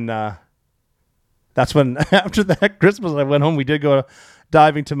 and then that's when, after that Christmas, I went home. We did go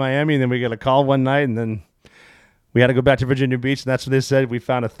diving to Miami, and then we got a call one night, and then we had to go back to Virginia Beach, and that's what they said. We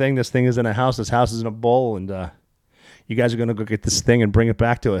found a thing. This thing is in a house. This house is in a bowl, and you guys are going to go get this thing and bring it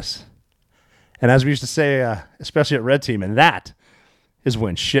back to us. And as we used to say, especially at Red Team, and that is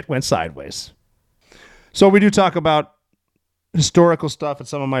when shit went sideways. So we do talk about historical stuff and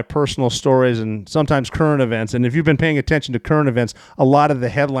some of my personal stories and sometimes current events. And if you've been paying attention to current events, a lot of the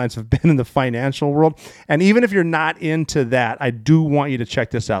headlines have been in the financial world. And even if you're not into that, I do want you to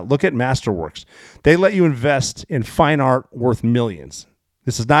check this out. Look at Masterworks. They let you invest in fine art worth millions.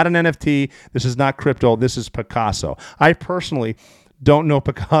 This is not an NFT. This is not crypto. This is Picasso. I personally don't know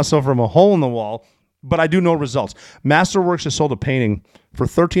Picasso from a hole in the wall, but I do know results. Masterworks has sold a painting for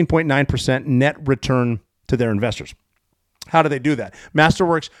 13.9% net return to their investors. How do they do that?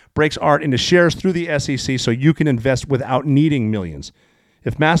 Masterworks breaks art into shares through the SEC so you can invest without needing millions.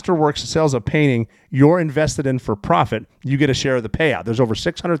 If Masterworks sells a painting you're invested in for profit, you get a share of the payout. There's over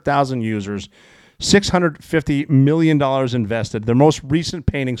 600,000 users, $650 million invested. Their most recent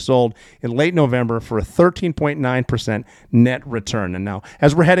painting sold in late November for a 13.9% net return. And now,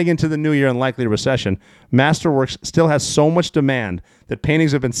 as we're heading into the new year and likely recession, Masterworks still has so much demand that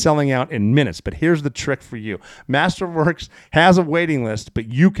paintings have been selling out in minutes. But here's the trick for you. Masterworks has a waiting list, but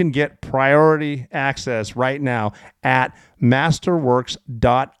you can get priority access right now at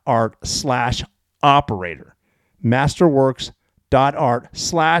masterworks.art/operator.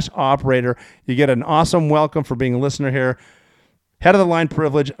 Masterworks.art/operator. You get an awesome welcome for being a listener here. Head of the line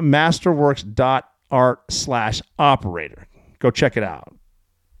privilege, masterworks.art/operator. Go check it out.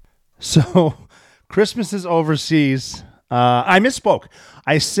 So Christmas is overseas. I misspoke.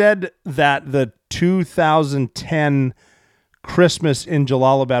 I said that the 2010 Christmas in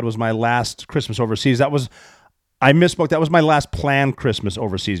Jalalabad was my last Christmas overseas. I misspoke. That was my last planned Christmas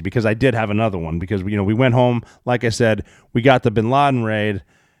overseas because I did have another one because, we went home. Like I said, we got the Bin Laden raid,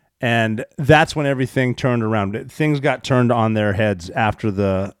 and that's when everything turned around. Things got turned on their heads after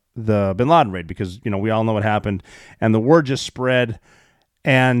the Bin Laden raid because, we all know what happened, and the word just spread.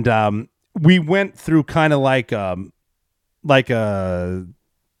 And we went through kind of like a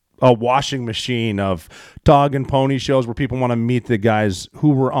washing machine of dog and pony shows where people want to meet the guys who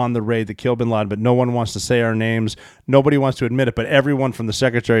were on the raid that killed Bin Laden, but no one wants to say our names. Nobody wants to admit it, but everyone from the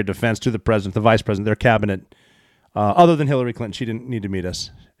Secretary of Defense to the President, the Vice President, their cabinet, other than Hillary Clinton, she didn't need to meet us.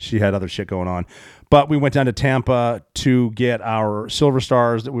 She had other shit going on. But we went down to Tampa to get our Silver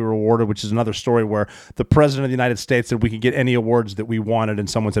Stars that we were awarded, which is another story where the President of the United States said we could get any awards that we wanted, and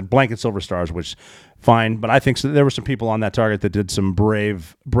someone said blanket Silver Stars, which fine. But I think there were some people on that target that did some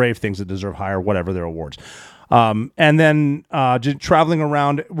brave things that deserve higher, whatever their awards. And then just traveling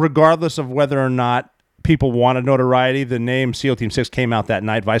around, regardless of whether or not people wanted notoriety, the name SEAL Team 6 came out that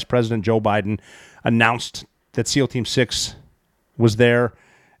night. Vice President Joe Biden announced that SEAL Team 6 was there,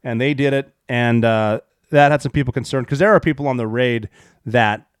 and they did it. And that had some people concerned because there are people on the raid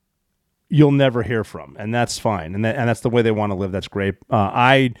that you'll never hear from, and that's fine. And that's the way they want to live. That's great.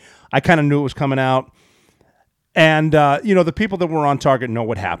 I kind of knew it was coming out. And, the people that were on target know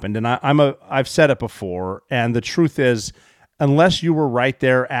what happened. And I've said it before. And the truth is, unless you were right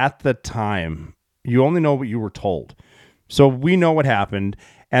there at the time, you only know what you were told. So we know what happened.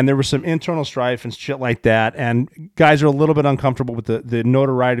 And there was some internal strife and shit like that. And guys are a little bit uncomfortable with the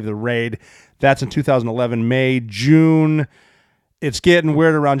notoriety of the raid. That's in 2011, May, June. It's getting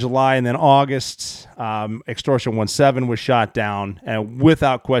weird around July. And then August, Extortion 17 was shot down. And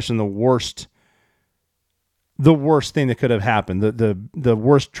without question, the worst thing that could have happened, the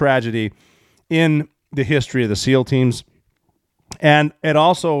worst tragedy in the history of the SEAL teams. And it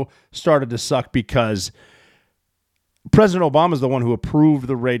also started to suck because President Obama is the one who approved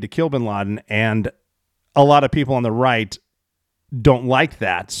the raid to kill Bin Laden, and a lot of people on the right don't like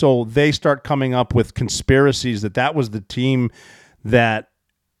that. So they start coming up with conspiracies that was the team that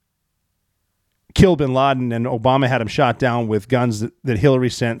killed Bin Laden, and Obama had him shot down with guns that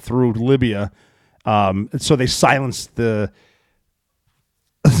Hillary sent through Libya. So they silenced the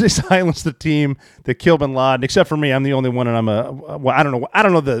team that killed Bin Laden, except for me. I'm the only one, and I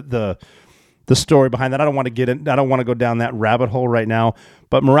don't know the story behind that. I don't want to get in. I don't want to go down that rabbit hole right now.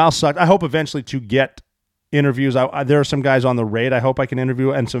 But morale sucked. I hope eventually to get interviews. There are some guys on the raid I hope I can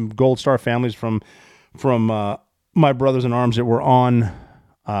interview, and some Gold Star families from my brothers in arms that were on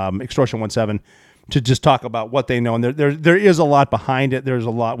Extortion 17 to just talk about what they know. And there is a lot behind it. There's a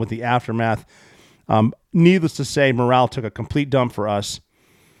lot with the aftermath. Needless to say, morale took a complete dump for us.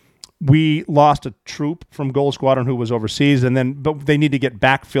 We lost a troop from Gold Squadron who was overseas, but they need to get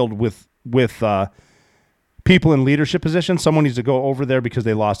backfilled with people in leadership positions. Someone needs to go over there because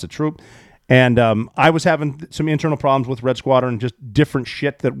they lost a troop. And I was having some internal problems with Red Squadron, just different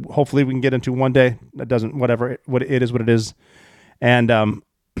shit that hopefully we can get into one day. That doesn't, whatever, what it is. And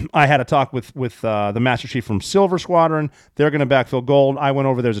I had a talk with the Master Chief from Silver Squadron. They're going to backfill Gold. I went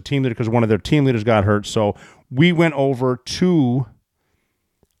over there as a team leader because one of their team leaders got hurt. So we went over to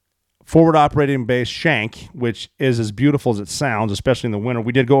Forward Operating Base Shank, which is as beautiful as it sounds, especially in the winter.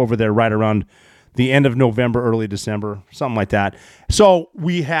 We did go over there right around the end of November, early December, something like that. So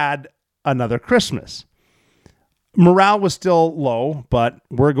we had another Christmas. Morale was still low, but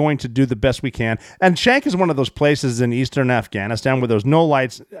we're going to do the best we can. And Shank is one of those places in eastern Afghanistan where there's no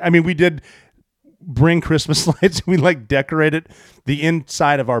lights. I mean, we did bring Christmas lights. We decorated the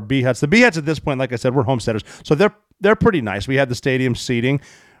inside of our B huts. The B huts at this point, like I said, we're homesteaders, so they're pretty nice. We had the stadium seating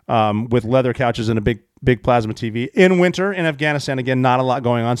with leather couches and a big plasma TV. In winter in Afghanistan, again, not a lot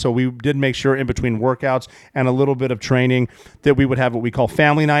going on, so we did make sure in between workouts and a little bit of training that we would have what we call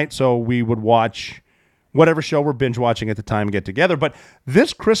family night. So we would watch whatever show we're binge watching at the time and get together. But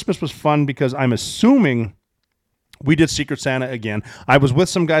this Christmas was fun because I'm assuming we did Secret Santa again. I was with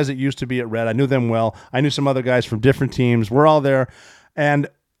some guys that used to be at Red. I knew them well. I knew some other guys from different teams. We're all there. And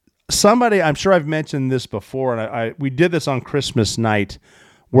somebody, I'm sure I've mentioned this before, and we did this on Christmas night,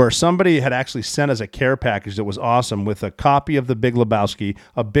 where somebody had actually sent us a care package that was awesome with a copy of The Big Lebowski,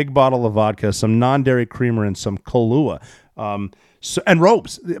 a big bottle of vodka, some non-dairy creamer, and some Kahlua. And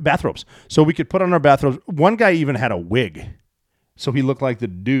robes, bathrobes. So we could put on our bathrobes. One guy even had a wig, so he looked like the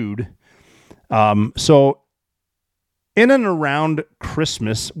dude. So in and around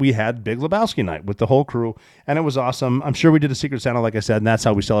Christmas, we had Big Lebowski night with the whole crew, and it was awesome. I'm sure we did a Secret Santa, like I said, and that's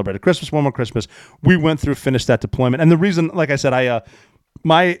how we celebrated Christmas. One more Christmas. We went through, finished that deployment. And the reason, like I said,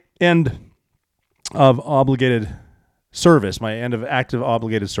 my end of obligated service, my end of active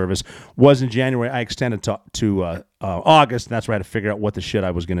obligated service was in January. I extended to August, and that's where I had to figure out what the shit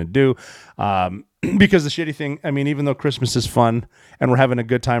I was going to do. Because the shitty thing, I mean, even though Christmas is fun and we're having a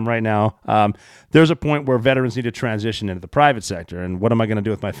good time right now, there's a point where veterans need to transition into the private sector. And what am I going to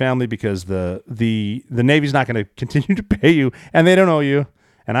do with my family? Because the Navy's not going to continue to pay you, and they don't owe you,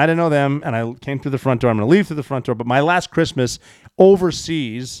 and I didn't know them, and I came through the front door. I'm going to leave through the front door. But my last Christmas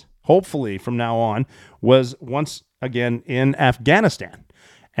overseas, hopefully from now on, was once again in Afghanistan.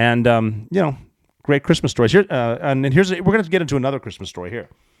 And, great Christmas stories here. And we're going to get into another Christmas story here.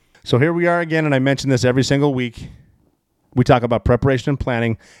 So here we are again, and I mention this every single week. We talk about preparation and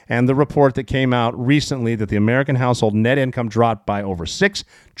planning, and the report that came out recently that the American household net income dropped by over $6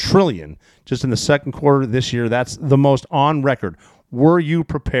 trillion just in the second quarter of this year. That's the most on record. Were you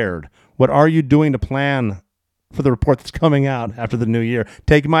prepared? What are you doing to plan for the report that's coming out after the new year?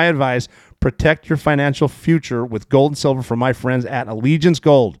 Take my advice. Protect your financial future with gold and silver from my friends at Allegiance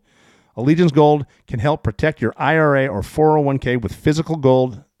Gold. Allegiance Gold can help protect your IRA or 401k with physical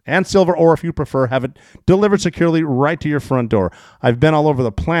gold and silver, or if you prefer, have it delivered securely right to your front door. I've been all over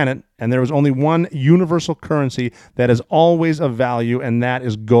the planet, and there is only one universal currency that is always of value, and that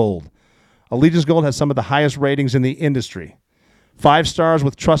is gold. Allegiance Gold has some of the highest ratings in the industry. 5 stars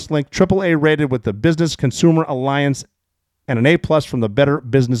with TrustLink, AAA rated with the Business Consumer Alliance, and an A+ from the Better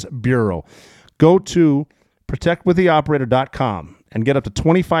Business Bureau. Go to protectwiththeoperator.com and get up to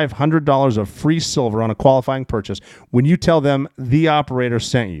 $2,500 of free silver on a qualifying purchase when you tell them the operator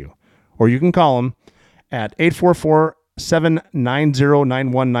sent you. Or you can call them at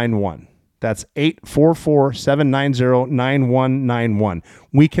 844-790-9191. That's 844-790-9191.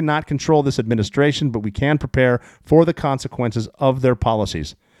 We cannot control this administration, but we can prepare for the consequences of their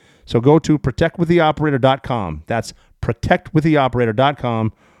policies. So go to protectwiththeoperator.com. That's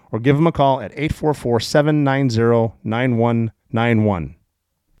protectwiththeoperator.com, or give them a call at 844-790-9191.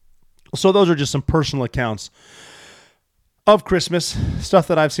 So those are just some personal accounts of Christmas, stuff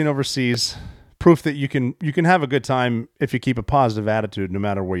that I've seen overseas, proof that you can have a good time if you keep a positive attitude no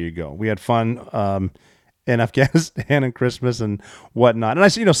matter where you go. We had fun in Afghanistan and Christmas and whatnot. And I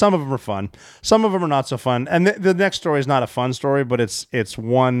see, some of them are fun. Some of them are not so fun. And the next story is not a fun story, but it's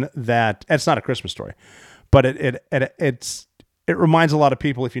one that, it's not a Christmas story, but it reminds a lot of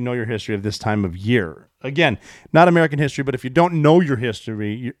people, if you know your history, of this time of year. Again, not American history, but if you don't know your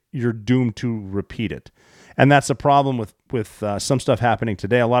history, you're doomed to repeat it. And that's the problem with some stuff happening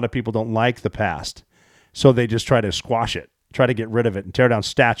today. A lot of people don't like the past, so they just try to squash it, try to get rid of it, and tear down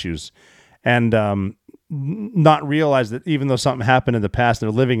statues, and not realize that even though something happened in the past,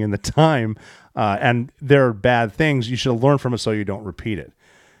 they're living in the time, and there are bad things. You should have learned from it so you don't repeat it.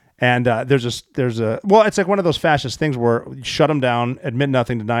 And it's like one of those fascist things where you shut them down, admit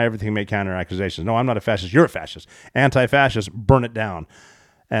nothing, deny everything, make counter accusations. No, I'm not a fascist. You're a fascist. Anti-fascist, burn it down,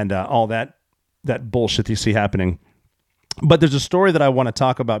 and all that bullshit you see happening. But there's a story that I want to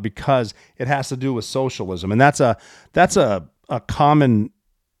talk about because it has to do with socialism, and that's a common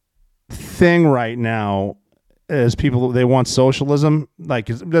thing right now. As people, they want socialism. Like,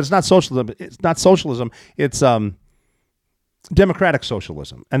 it's not socialism. It's not socialism. It's democratic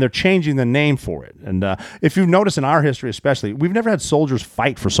socialism, and they're changing the name for it. And if you've noticed in our history especially, we've never had soldiers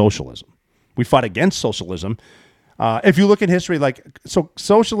fight for socialism. We fought against socialism. If you look at history, so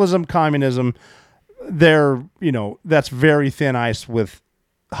socialism, communism, that's very thin ice with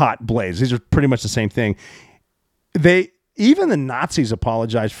hot blades. These are pretty much the same thing. Even the Nazis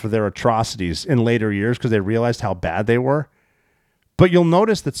apologized for their atrocities in later years because they realized how bad they were. But you'll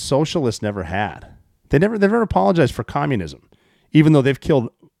notice that socialists never had. They never apologized for communism, even though they've killed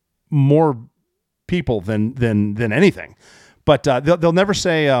more people than anything. But they'll never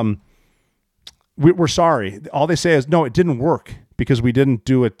say, we're sorry. All they say is, no, it didn't work because we didn't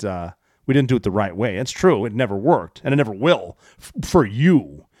do it the right way. It's true. It never worked, and it never will for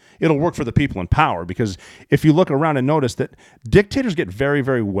you. It'll work for the people in power, because if you look around and notice that dictators get very,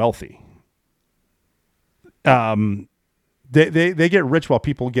 very wealthy. They get rich while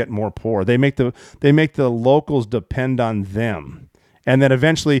people get more poor. They make the locals depend on them, and then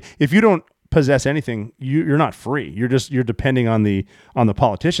eventually, if you don't possess anything, you're not free. You're depending on the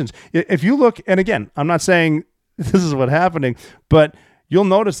politicians. If you look, and again, I'm not saying this is what's happening, but you'll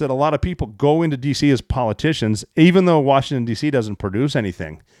notice that a lot of people go into D.C. as politicians, even though Washington, D.C. doesn't produce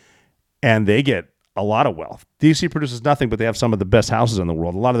anything, and they get a lot of wealth. D.C. produces nothing, but they have some of the best houses in the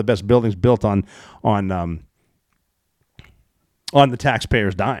world. A lot of the best buildings built on on the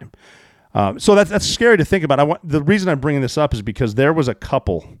taxpayer's dime. So that's scary to think about. The reason I'm bringing this up is because there was a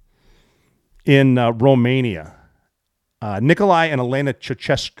couple in Romania, Nicolae and Elena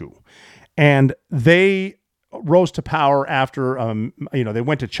Ceausescu, and they rose to power after they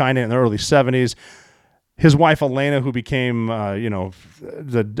went to China in the early 70s. His wife Elena, who became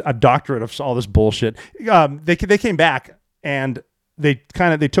a doctorate of all this bullshit, they came back and they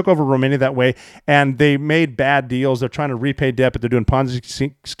took over Romania that way, and they made bad deals. They're trying to repay debt, but they're doing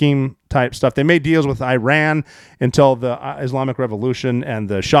Ponzi scheme type stuff. They made deals with Iran until the Islamic Revolution, and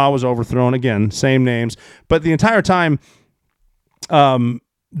the Shah was overthrown. Again, same names, but the entire time,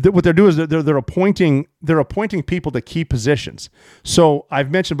 what they're doing is they're appointing people to key positions. So I've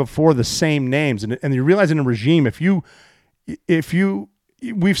mentioned before the same names, and you realize in a regime, if you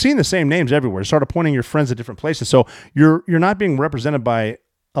we've seen the same names everywhere. Start appointing your friends at different places. So you're not being represented by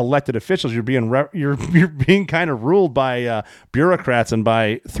elected officials. You're being you're being kind of ruled by bureaucrats and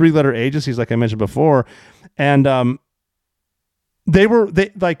by 3-letter agencies, like I mentioned before. And they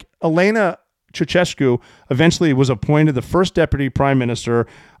like Elena Ceausescu eventually was appointed the first deputy prime minister.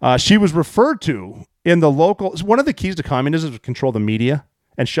 She was referred to in the local. One of the keys to communism is to control the media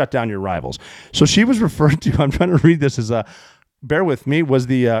and shut down your rivals. So she was referred to. I'm trying to read this as a. Bear with me, was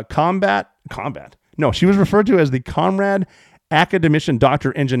the combat. No, she was referred to as the comrade academician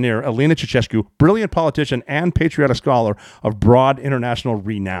doctor engineer Elena Ceausescu, brilliant politician and patriotic scholar of broad international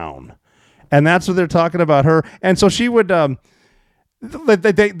renown. And that's what they're talking about her. And so she would,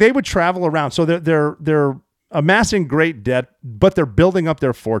 they would travel around. So they're amassing great debt, but they're building up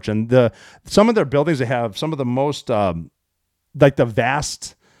their fortune. Some of their buildings, they have some of the most, like the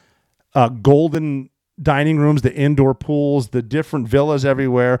vast golden dining rooms, the indoor pools, the different villas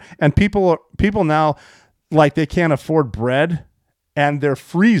everywhere. And people now, like, they can't afford bread and they're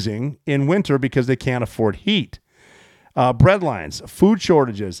freezing in winter because they can't afford heat. Bread lines, food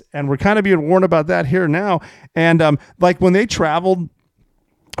shortages. And we're kind of being warned about that here now. And like when they traveled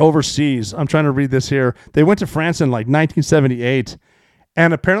overseas, I'm trying to read this here. They went to France in like 1978.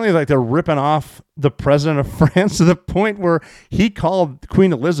 And apparently, like, they're ripping off the president of France to the point where he called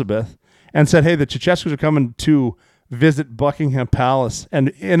Queen Elizabeth and said, "Hey, the Ceausescus are coming to visit Buckingham Palace." And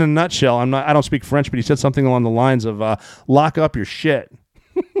in a nutshell, I don't speak French, but he said something along the lines of "lock up your shit,"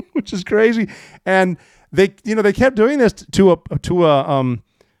 which is crazy. And they kept doing this to a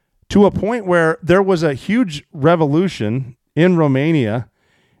point where there was a huge revolution in Romania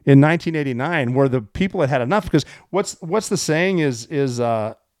in 1989, where the people had enough. Because what's the saying is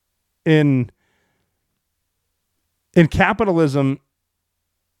in capitalism.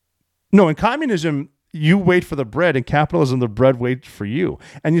 No, in communism, you wait for the bread. In capitalism, the bread waits for you,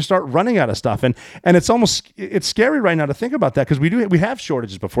 and you start running out of stuff. And it's scary right now to think about that, because we have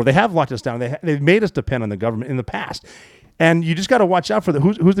shortages before. They have locked us down. They've made us depend on the government in the past, and you just got to watch out for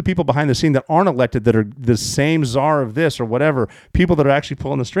who's the people behind the scene that aren't elected, that are the same czar of this or whatever, people that are actually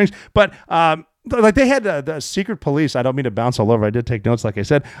pulling the strings. But like they had the secret police. I don't mean to bounce all over. I did take notes, like I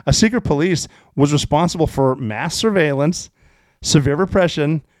said. A secret police was responsible for mass surveillance, severe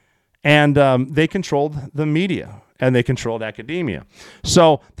repression. And they controlled the media, and they controlled academia.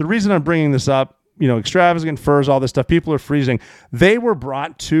 So the reason I'm bringing this up, extravagant furs, all this stuff, people are freezing. They were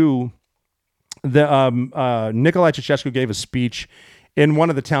brought to the Nicolae Ceausescu gave a speech in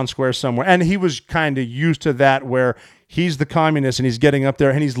one of the town squares somewhere, and he was kind of used to that, where he's the communist and he's getting up there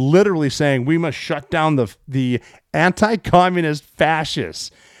and he's literally saying we must shut down the anti-communist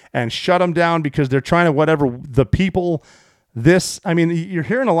fascists and shut them down because they're trying to whatever the people. You're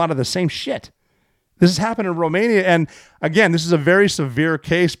hearing a lot of the same shit. This has happened in Romania. And again, this is a very severe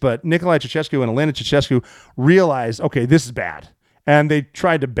case, but Nicolae Ceausescu and Elena Ceausescu realized, okay, this is bad. And they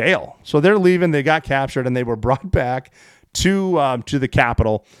tried to bail. So they're leaving, they got captured, and they were brought back to the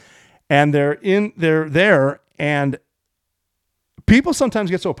capital. And they're there, and people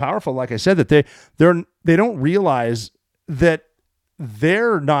sometimes get so powerful, like I said, that they don't realize that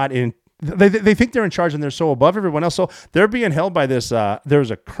they're not in. They think they're in charge and they're so above everyone else. So they're being held by this. There's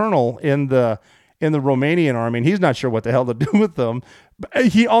a colonel in the Romanian army, and he's not sure what the hell to do with them. But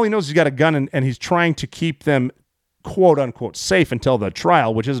all he knows is he's got a gun, and he's trying to keep them, quote unquote, safe until the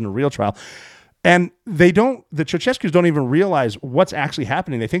trial, which isn't a real trial. And the Ceausescus don't even realize what's actually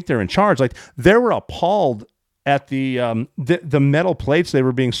happening. They think they're in charge. Like, they were appalled at the metal plates they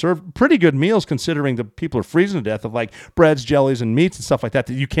were being served. Pretty good meals, considering the people are freezing to death, of like breads, jellies, and meats and stuff like that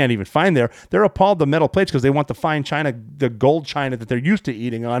you can't even find there. They're appalled the metal plates because they want the fine china, the gold china that they're used to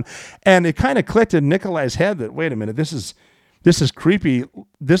eating on. And it kind of clicked in Nicolae's head that, wait a minute, this is creepy.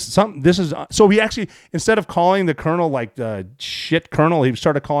 So he actually, instead of calling the colonel like the shit colonel, he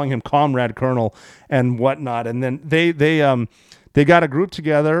started calling him comrade colonel and whatnot. And then they They got a group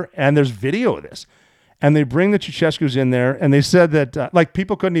together, and there's video of this. And they bring the Ceausescus in there, and they said that,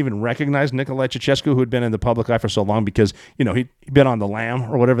 people couldn't even recognize Nicolae Ceausescu, who had been in the public eye for so long because, he'd been on the lam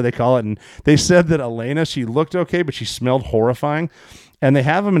or whatever they call it. And they said that Elena, she looked okay, but she smelled horrifying. And they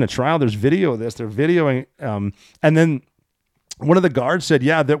have him in a trial. There's video of this. They're videoing. And then one of the guards said,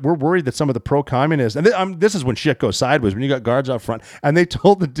 that we're worried that some of the pro-communists, and this is when shit goes sideways, when you got guards out front, and they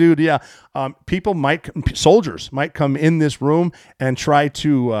told the dude, soldiers might come in this room and try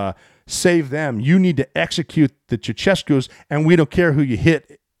to save them. You need to execute the Ceausescus, and we don't care who you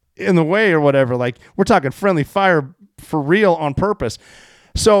hit in the way or whatever. Like, we're talking friendly fire for real on purpose.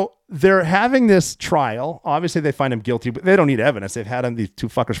 So they're having this trial. Obviously, they find him guilty, but they don't need evidence. They've had him, these two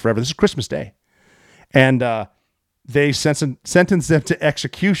fuckers, forever. This is Christmas Day. And they sentenced them to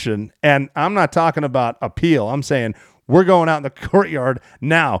execution. And I'm not talking about appeal. I'm saying we're going out in the courtyard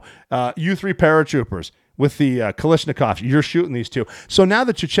now. You three paratroopers with the Kalashnikovs, you're shooting these two. So now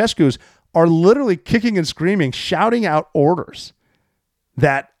the Ceausescus are literally kicking and screaming, shouting out orders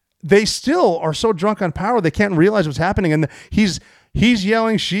that they still are so drunk on power they can't realize what's happening. And he's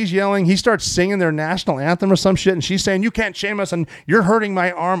yelling, she's yelling. He starts singing their national anthem or some shit, and she's saying, "You can't shame us, and you're hurting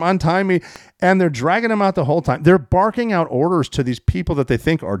my arm, untie me." And they're dragging him out the whole time. They're barking out orders to these people that they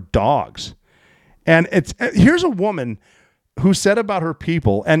think are dogs. And here's a woman who said about her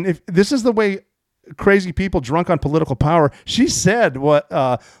people, and if this is the way crazy people drunk on political power, she said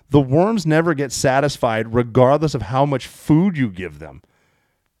the worms never get satisfied regardless of how much food you give them.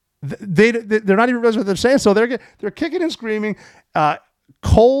 They're not even realizing what they're saying. So they're kicking and screaming.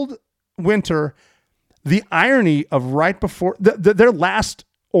 Cold winter. The irony of right before their last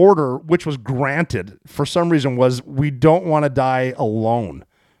order, which was granted for some reason, was we don't want to die alone.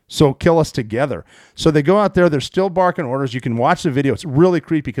 So kill us together. So they go out there. They're still barking orders. You can watch the video. It's really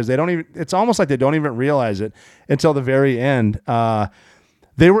creepy because it's almost like they don't even realize it until the very end.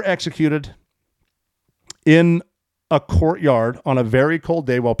 They were executed in a courtyard on a very cold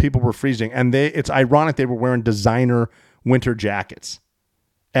day while people were freezing. And it's ironic they were wearing designer winter jackets.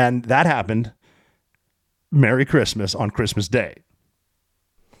 And that happened. Merry Christmas on Christmas Day.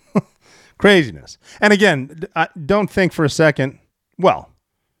 Craziness. And again, don't think for a second,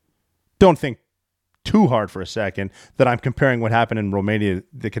 don't think too hard for a second that I'm comparing what happened in Romania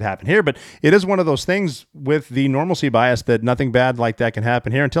that could happen here. But it is one of those things with the normalcy bias that nothing bad like that can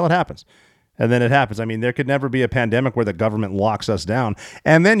happen here until it happens. And then it happens. I mean, there could never be a pandemic where the government locks us down.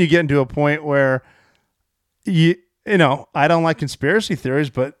 And then you get into a point where, I don't like conspiracy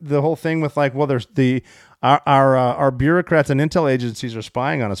theories, but the whole thing with there's our bureaucrats and intel agencies are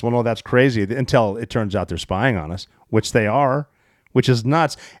spying on us. Well, no, that's crazy. Until it turns out they're spying on us, which they are, which is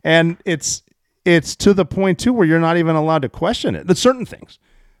nuts. And it's to the point too where you're not even allowed to question it. There's certain things,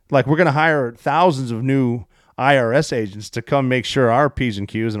 like we're going to hire thousands of new IRS agents to come make sure our P's and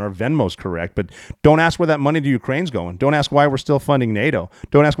Q's and our Venmo's correct. But don't ask where that money to Ukraine's going. Don't ask why we're still funding NATO.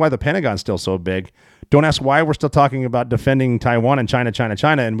 Don't ask why the Pentagon's still so big. Don't ask why we're still talking about defending Taiwan and China,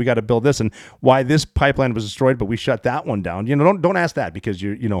 and we got to build this, and why this pipeline was destroyed, but we shut that one down. Don't ask that, because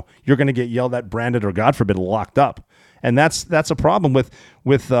you're going to get yelled at, branded, or God forbid, locked up. And that's a problem with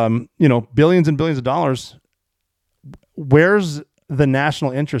billions and billions of dollars. Where's the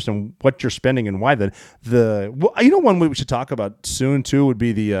national interest in what you're spending and why? One we should talk about soon too would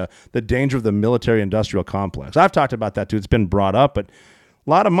be the danger of the military industrial complex. I've talked about that too. It's been brought up, but a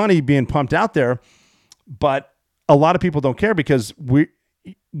lot of money being pumped out there, but a lot of people don't care because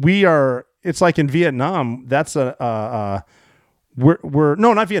we are. It's like in Vietnam. That's not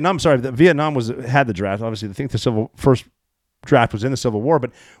Vietnam. Sorry, Vietnam had the draft. Obviously, I think the first draft was in the Civil War.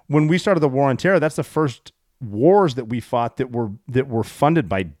 But when we started the War on Terror, that's the first wars that we fought that were funded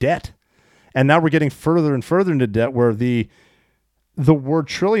by debt, and now we're getting further and further into debt, where the word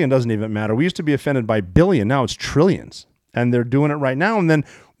trillion doesn't even matter. We used to be offended by billion, now it's trillions, and they're doing it right now. And then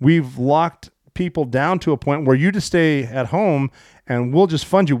we've locked people down to a point where you just stay at home and we'll just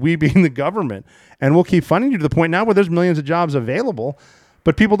fund you, we being the government, and we'll keep funding you to the point now where there's millions of jobs available,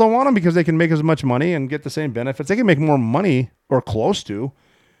 but people don't want them because they can make as much money and get the same benefits. They can make more money, or close to,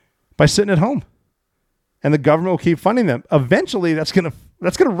 by sitting at home. And the government will keep funding them. Eventually, that's gonna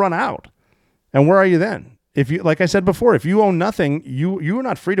run out. And where are you then? If you, like I said before, if you own nothing, you are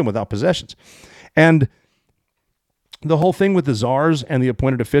not freedom without possessions. And the whole thing with the czars and the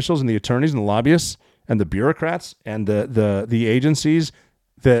appointed officials and the attorneys and the lobbyists and the bureaucrats and the agencies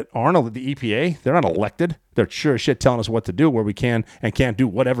that aren't the EPA, they're not elected. They're sure as shit telling us what to do, where we can and can't do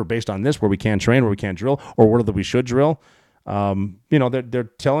whatever based on this, where we can train, where we can't drill, or whether we should drill. They're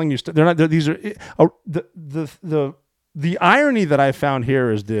telling you they're not. These are the irony that I found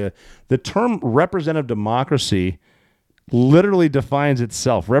here is the term representative democracy literally defines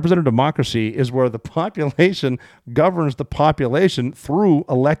itself. Representative democracy is where the population governs the population through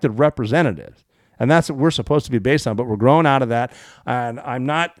elected representatives. And that's what we're supposed to be based on, but we're growing out of that. And I'm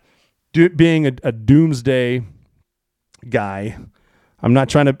not being a doomsday guy. I'm not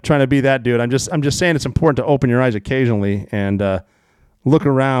trying to be that dude. I'm just saying it's important to open your eyes occasionally and look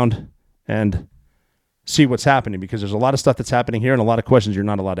around and see what's happening, because there's a lot of stuff that's happening here and a lot of questions you're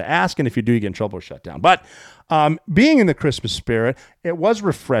not allowed to ask. And if you do, you get in trouble or shut down. But being in the Christmas spirit, it was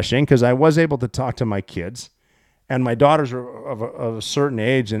refreshing because I was able to talk to my kids, and my daughters are of a certain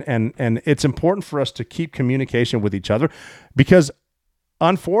age. And it's important for us to keep communication with each other, because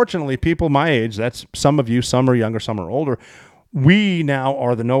unfortunately, people my age, that's some of you, some are younger, some are older, we now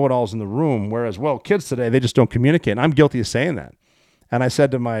are the know-it-alls in the room, whereas, well, kids today, they just don't communicate. And I'm guilty of saying that. And I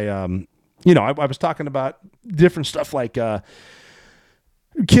said to my, I was talking about different stuff like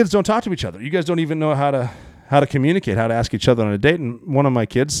kids don't talk to each other. You guys don't even know how to communicate, how to ask each other on a date. And one of my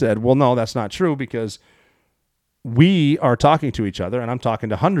kids said, well, no, that's not true, because we are talking to each other, and I'm talking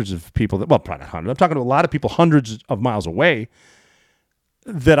to hundreds of people well, probably not hundreds. I'm talking to a lot of people hundreds of miles away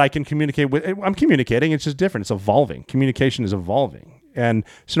that I can communicate with. I'm communicating. It's just different. It's evolving. Communication is evolving. And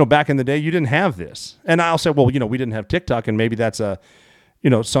so, back in the day, you didn't have this. And I'll say, well, we didn't have TikTok, and maybe that's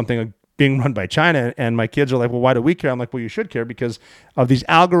something being run by China. And my kids are like, well, why do we care? I'm like, well, you should care because of these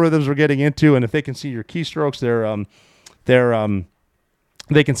algorithms we're getting into. And if they can see your keystrokes,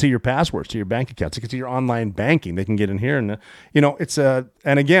 they can see your passwords to your bank accounts. They can see your online banking. They can get in here. And,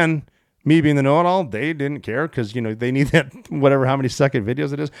 and again, me being the know-it-all, they didn't care because, they need that how many second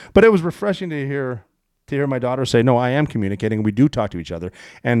videos it is. But it was refreshing to hear my daughter say, no, I am communicating. We do talk to each other.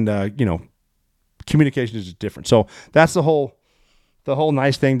 And, communication is different. So that's the whole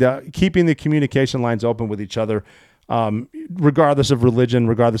nice thing, keeping the communication lines open with each other, regardless of religion,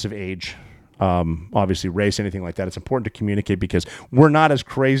 regardless of age, obviously race, anything like that. It's important to communicate because we're not as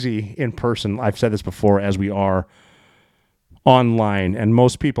crazy in person, I've said this before, as we are online, and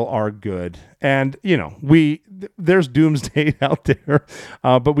most people are good. And, there's doomsday out there,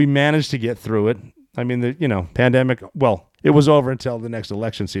 but we managed to get through it. I mean, the pandemic, well, it was over until the next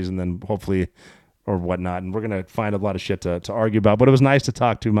election season, then hopefully, or whatnot. And we're going to find a lot of shit to argue about, but it was nice to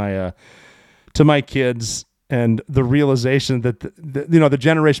talk to my kids, and the realization that the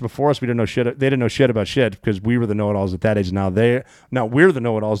generation before us, we didn't know shit. They didn't know shit about shit because we were the know-it-alls at that age. Now we're the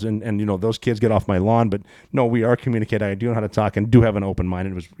know-it-alls, and those kids get off my lawn. But no, we are communicating. I do know how to talk and do have an open mind.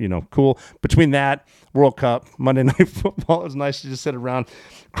 It was cool. Between that, World Cup, Monday Night Football, it was nice to just sit around.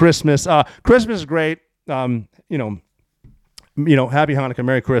 Christmas is great. Happy Hanukkah,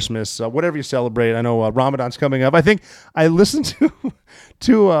 Merry Christmas, whatever you celebrate. I know Ramadan's coming up. I think I listened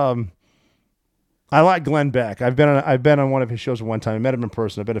to I like Glenn Beck. I've been on one of his shows one time. I met him in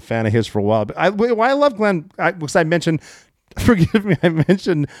person. I've been a fan of his for a while. But I love Glenn, because I mentioned, forgive me, I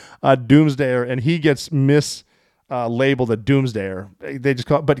mentioned Doomsdayer, and he gets labeled a Doomsdayer. They just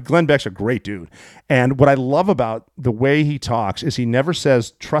call it, but Glenn Beck's a great dude. And what I love about the way he talks is he never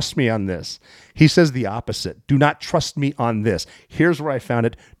says, trust me on this. He says the opposite. Do not trust me on this. Here's where I found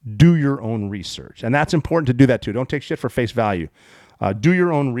it. Do your own research. And that's important to do that too. Don't take shit for face value. Do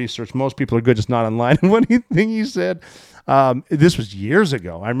your own research. Most people are good, just not online. And one thing he said, this was years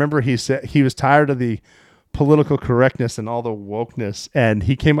ago. I remember he said he was tired of the political correctness and all the wokeness, and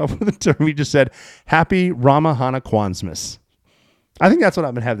he came up with a term. He just said, "Happy Ramahana Kwanzmas." I think that's what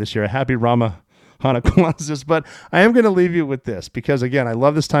I'm gonna have this year. A happy Ramahana Kwanzmas. But I am gonna leave you with this because, again, I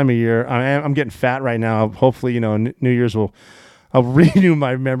love this time of year. I'm getting fat right now. Hopefully, New Year's I'll renew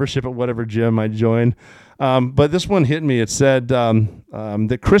my membership at whatever gym I join. But this one hit me. It said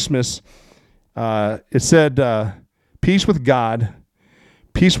that Christmas, it said peace with God,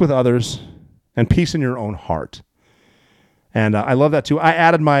 peace with others, and peace in your own heart. And I love that too. I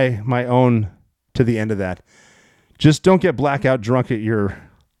added my own to the end of that. Just don't get blackout drunk at your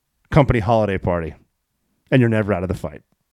company holiday party, and you're never out of the fight.